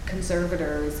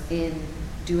conservators in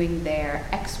doing their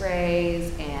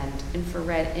x-rays and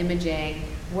infrared imaging,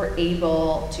 were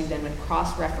able to then, when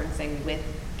cross-referencing with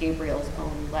Gabriel's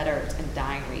own letters and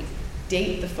diaries,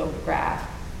 date the photograph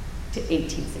to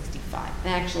 1865,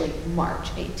 and actually March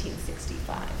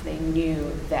 1865. They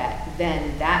knew that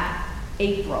then, that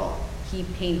April, he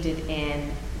painted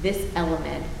in this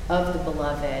element of the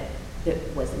beloved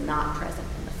that was not present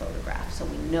in the photograph. So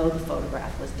we know the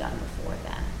photograph was done before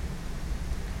then.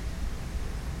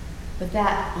 But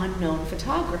that unknown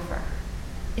photographer,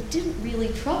 it didn't really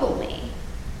trouble me.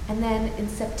 And then in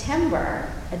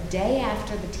September, a day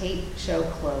after the Tate show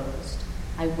closed,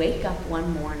 I wake up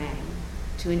one morning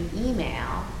to an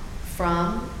email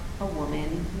from a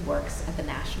woman who works at the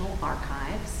National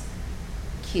Archives,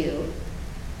 Q,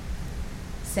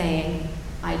 saying,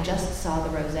 I just saw the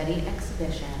Rossetti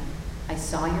exhibition. I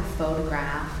saw your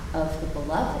photograph of the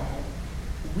beloved.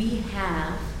 We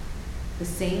have the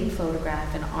same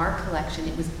photograph in our collection.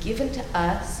 It was given to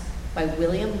us by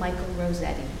William Michael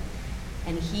Rossetti,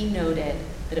 and he noted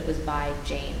that it was by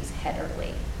James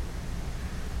Hedderly.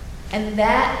 And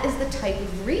that is the type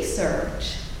of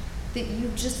research that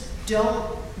you just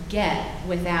don't get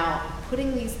without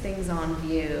putting these things on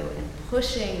view and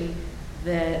pushing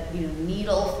the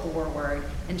needle forward.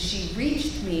 And she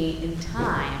reached me in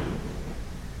time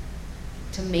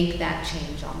to make that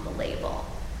change on the label.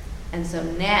 And so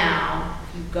now,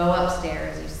 if you go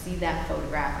upstairs, you see that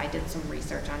photograph. I did some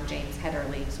research on James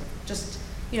Hedderly, so just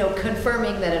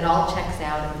confirming that it all checks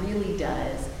out. It really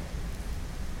does.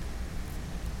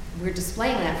 We're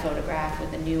displaying that photograph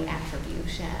with a new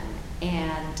attribution,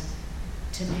 and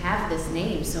to have this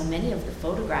name, so many of the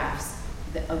photographs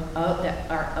that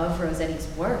are of Rossetti's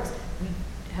works, we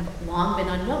have long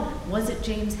been unknown. Was it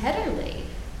James Hedderly,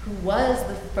 who was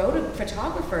the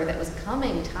photographer that was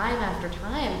coming time after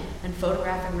time and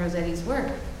photographing Rossetti's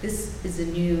work? This is a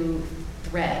new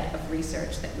thread of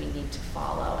research that we need to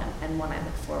follow, and one I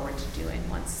look forward to doing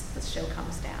once the show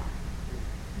comes down.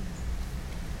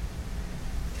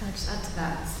 Can I just add to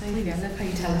that? So I love how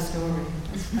you tell the story.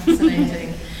 It's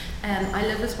fascinating. I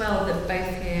love as well that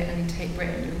both here and in Tate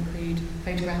Britain you include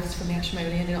photographs from the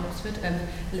Ashmolean in Oxford of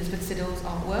Elizabeth Siddall's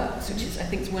artworks, which is, I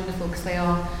think, is wonderful because they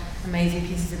are amazing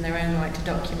pieces in their own right to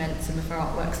document some of her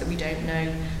artworks that we don't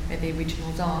know where the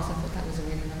originals are. So I thought that was a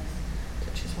really nice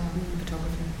touch as well in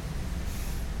photography.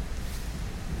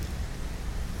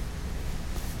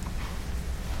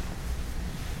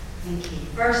 Thank you.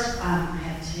 First, I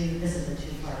have this is a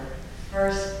two-part.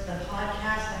 First, the podcast,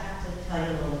 I have to tell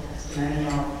you a little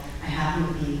testimonial. I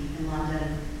happened to be in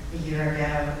London a year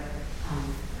ago,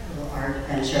 a little art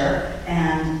adventure,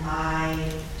 and I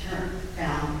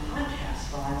found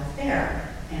podcasts while I was there.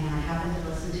 And I happened to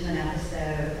listen to an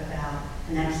episode about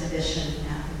an exhibition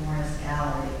at the Morris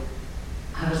Gallery.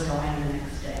 I was going the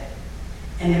next day.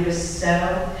 And it was so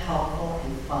helpful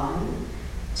and fun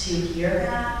to hear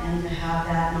that and to have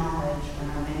that knowledge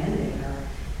when I went in there.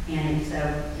 And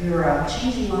so you're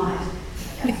changing lives,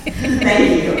 I guess.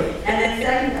 Thank you. And then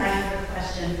second, I have a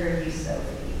question for you,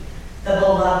 Sophie. The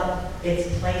Beloved,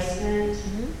 its placement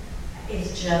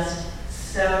is just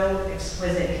so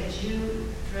exquisite. Could you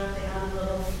drill down a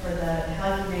little for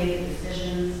how you made the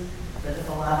decisions for the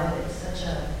Beloved? It's such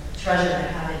a treasure to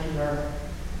have it here,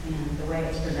 and the way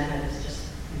it's presented is just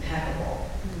impeccable.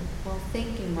 Well,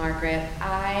 thank you, Margaret.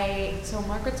 So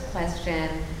Margaret's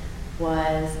question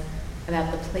was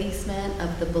about the placement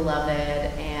of the Beloved,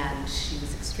 and she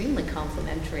was extremely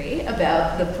complimentary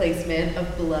about the placement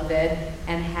of Beloved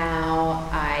and how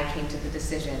I came to the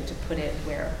decision to put it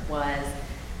where it was.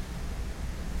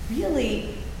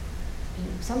 Really,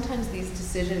 sometimes these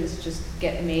decisions just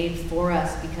get made for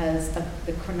us because of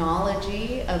the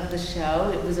chronology of the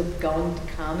show. It was going to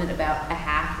come at about a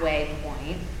halfway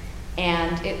point,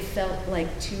 and it felt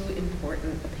like too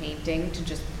important a painting to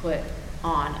just put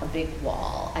on a big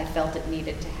wall. I felt it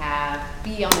needed to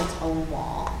be on its own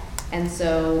wall. And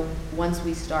so once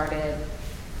Keith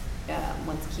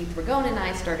Ragone and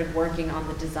I started working on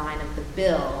the design of the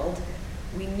build,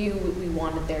 we knew we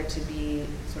wanted there to be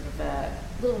sort of a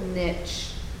little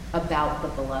niche about the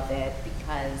Beloved,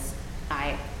 because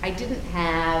I didn't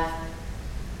have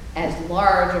as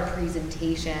large a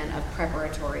presentation of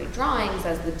preparatory drawings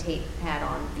as the Tate had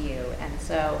on view. And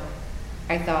so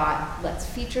I thought, let's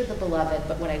feature the Beloved,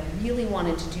 but what I really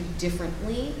wanted to do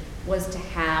differently was to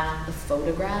have the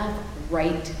photograph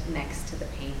right next to the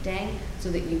painting so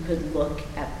that you could look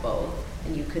at both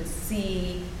and you could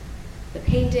see the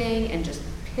painting and just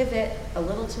pivot a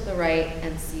little to the right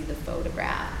and see the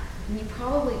photograph. And you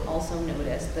probably also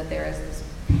noticed that there is this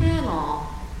panel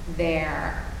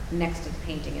there next to the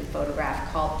painting and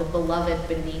photograph called The Beloved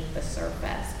Beneath the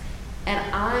Surface.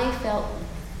 And I felt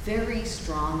very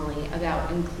strongly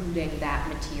about including that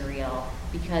material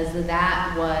because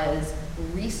that was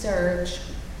research,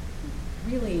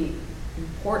 really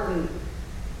important,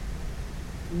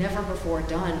 never before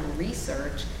done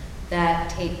research that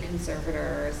Tate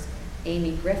conservators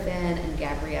Amy Griffin and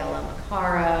Gabriella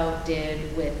Maccaro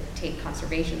did with Tate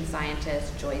conservation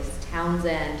scientist Joyce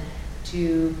Townsend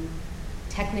to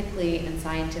technically and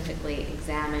scientifically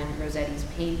examine Rossetti's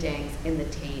paintings in the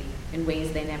Tate in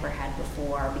ways they never had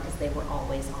before because they were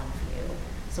always on view.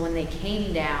 So when they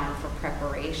came down for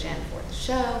preparation for the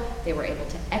show, they were able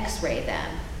to X-ray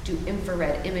them, do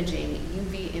infrared imaging,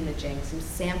 UV imaging, some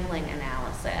sampling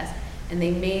analysis, and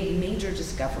they made major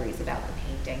discoveries about the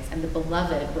paintings, and The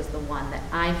Beloved was the one that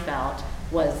I felt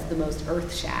was the most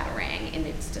earth-shattering in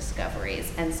its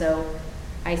discoveries. And so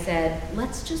I said,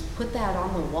 let's just put that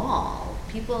on the wall.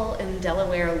 People in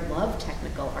Delaware love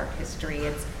technical art history.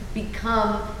 It's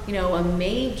become, a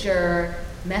major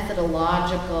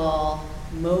methodological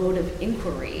mode of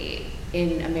inquiry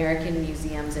in American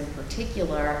museums in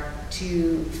particular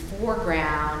to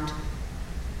foreground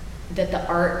that the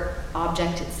art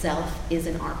object itself is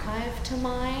an archive to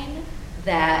mine,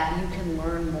 that you can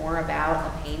learn more about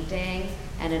a painting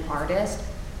and an artist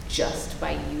just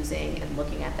by using and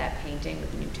looking at that painting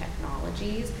with new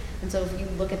technologies. And so if you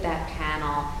look at that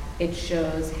panel, it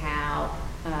shows how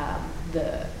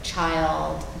the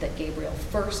child that Gabriel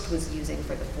first was using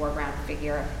for the foreground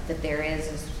figure, that there is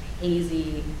this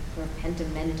hazy sort of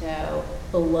pentimento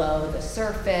below the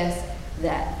surface,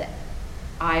 that the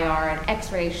IR and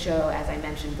X-ray show, as I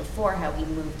mentioned before, how he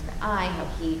moved the eye, how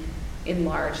he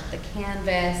enlarged the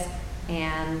canvas,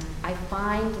 and I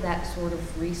find that sort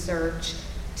of research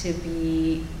to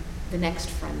be the next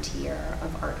frontier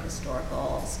of art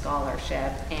historical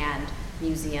scholarship, and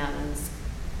museums,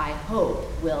 I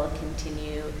hope, will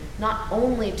continue not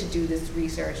only to do this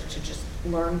research to just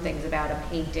learn things about a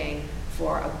painting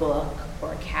for a book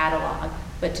or a catalog,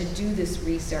 but to do this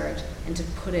research and to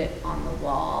put it on the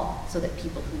wall so that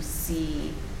people who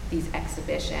see these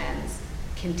exhibitions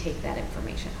can take that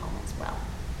information home as well.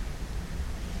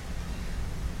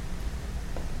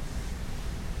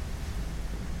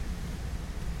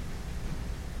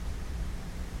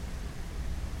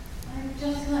 I'd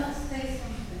just like to say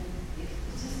something. It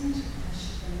isn't a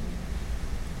question.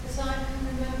 As I can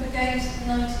remember going to the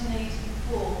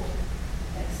 1984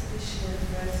 exhibition of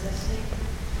Rossetti,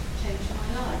 changed my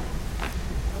life. I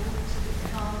wanted to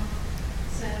become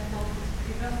so involved with the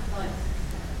Pre-Raphaelite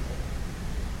Society.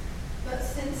 But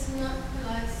since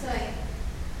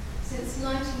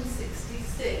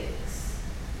 1966,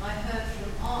 I heard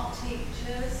from art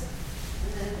teachers,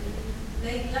 and then in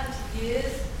late latter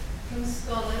years from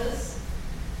scholars,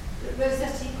 that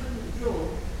Rossetti couldn't draw,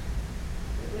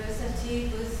 that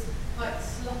Rossetti was quite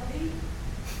sloppy,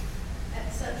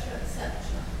 etc., etc.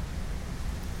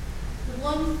 The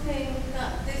one thing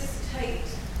that this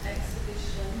Tate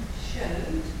exhibition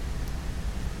showed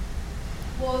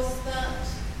was that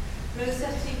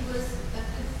Rossetti was a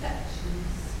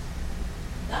perfectionist.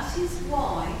 That is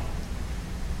why,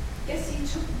 yes, he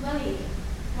took money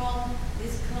from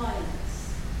his clients.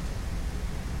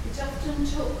 It often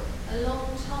took a long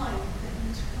time for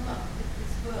him to come up with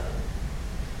his work.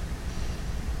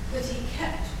 But he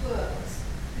kept works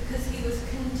because he was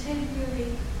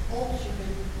continually altering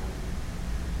them.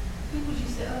 People used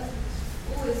to say, oh,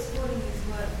 he's always spoiling his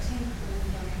work, tinkering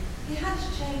them. He had to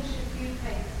change a few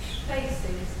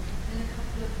faces in a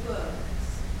couple of works.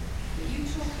 But you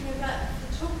talking about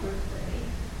photography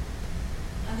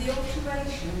and the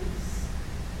alterations,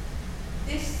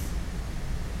 this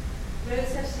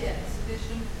Rossetti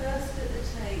exhibition, first at the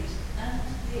Tate and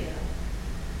here,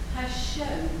 has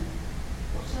shown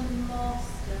what a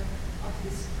master of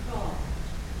his craft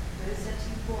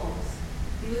Rossetti was.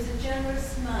 He was a generous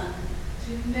man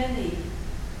to many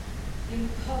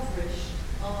impoverished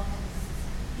artists.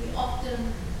 He often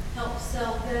helped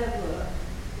sell their work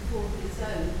before his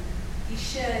own. He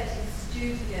shared his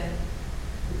studio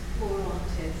with poor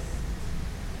artists.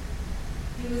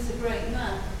 He was a great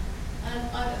man. And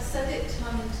I've said it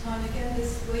time and time again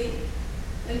this week,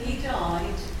 when he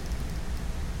died,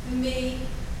 for me,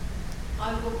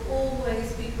 I will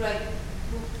always be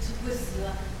grateful to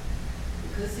Whistler,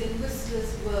 because in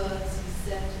Whistler's words he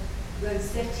said,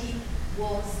 Rossetti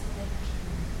was a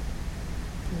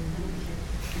king.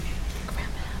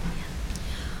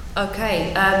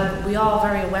 Okay, we are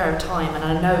very aware of time, and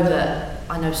I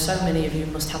know so many of you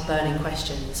must have burning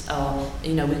questions, or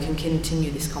we can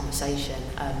continue this conversation.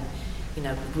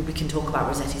 we can talk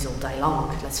about Rossettis all day long.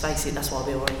 Let's face it, that's why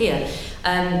we're all here.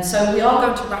 So we are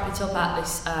going to wrap it up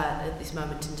at this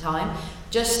moment in time.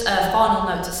 Just a final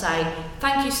note to say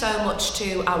thank you so much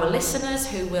to our listeners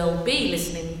who will be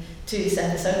listening to this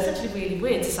episode. It's actually really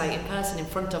weird to say it in person in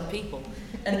front of people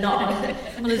and not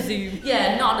On a Zoom.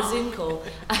 Yeah, not on a Zoom call.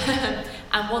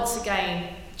 And once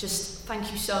again, just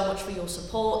thank you so much for your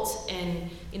support in,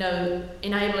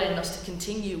 enabling us to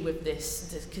continue with this,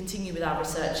 to continue with our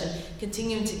research and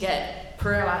continuing to get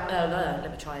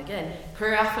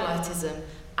pre-raphiolitism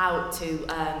out to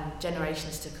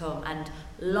generations to come, and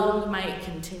long may it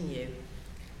continue.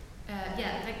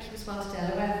 Thank you as well to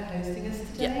Delaware for hosting us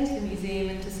today, to the museum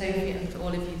and to Sophie and to all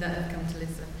of you that have come to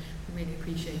listen. We really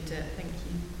appreciate it. Thank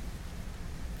you.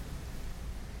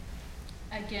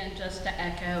 Again, just to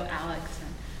echo Alex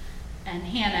and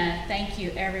Hannah, thank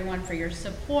you everyone for your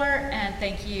support, and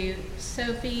thank you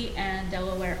Sophie and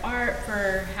Delaware Art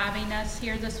for having us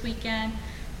here this weekend.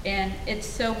 And it's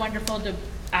so wonderful to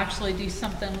actually do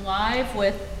something live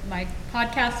with my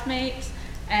podcast mates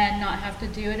and not have to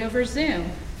do it over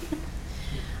Zoom.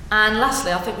 And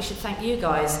lastly, I think we should thank you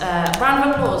guys. Round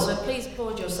of applause. So please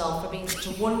applaud yourself for being such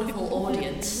a wonderful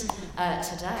audience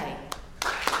today.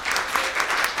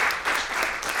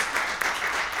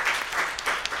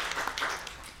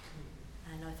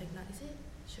 And I think that is it.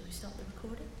 Shall we stop the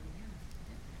recording?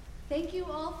 Thank you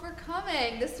all for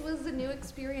coming. This was a new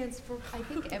experience for, I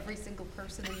think, every single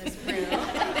person in this room.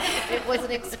 It was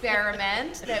an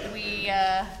experiment that we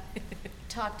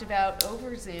talked about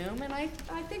over Zoom, and I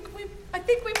think we pulled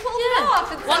it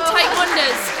off. One take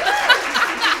wonders.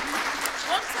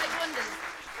 One take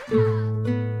wonders.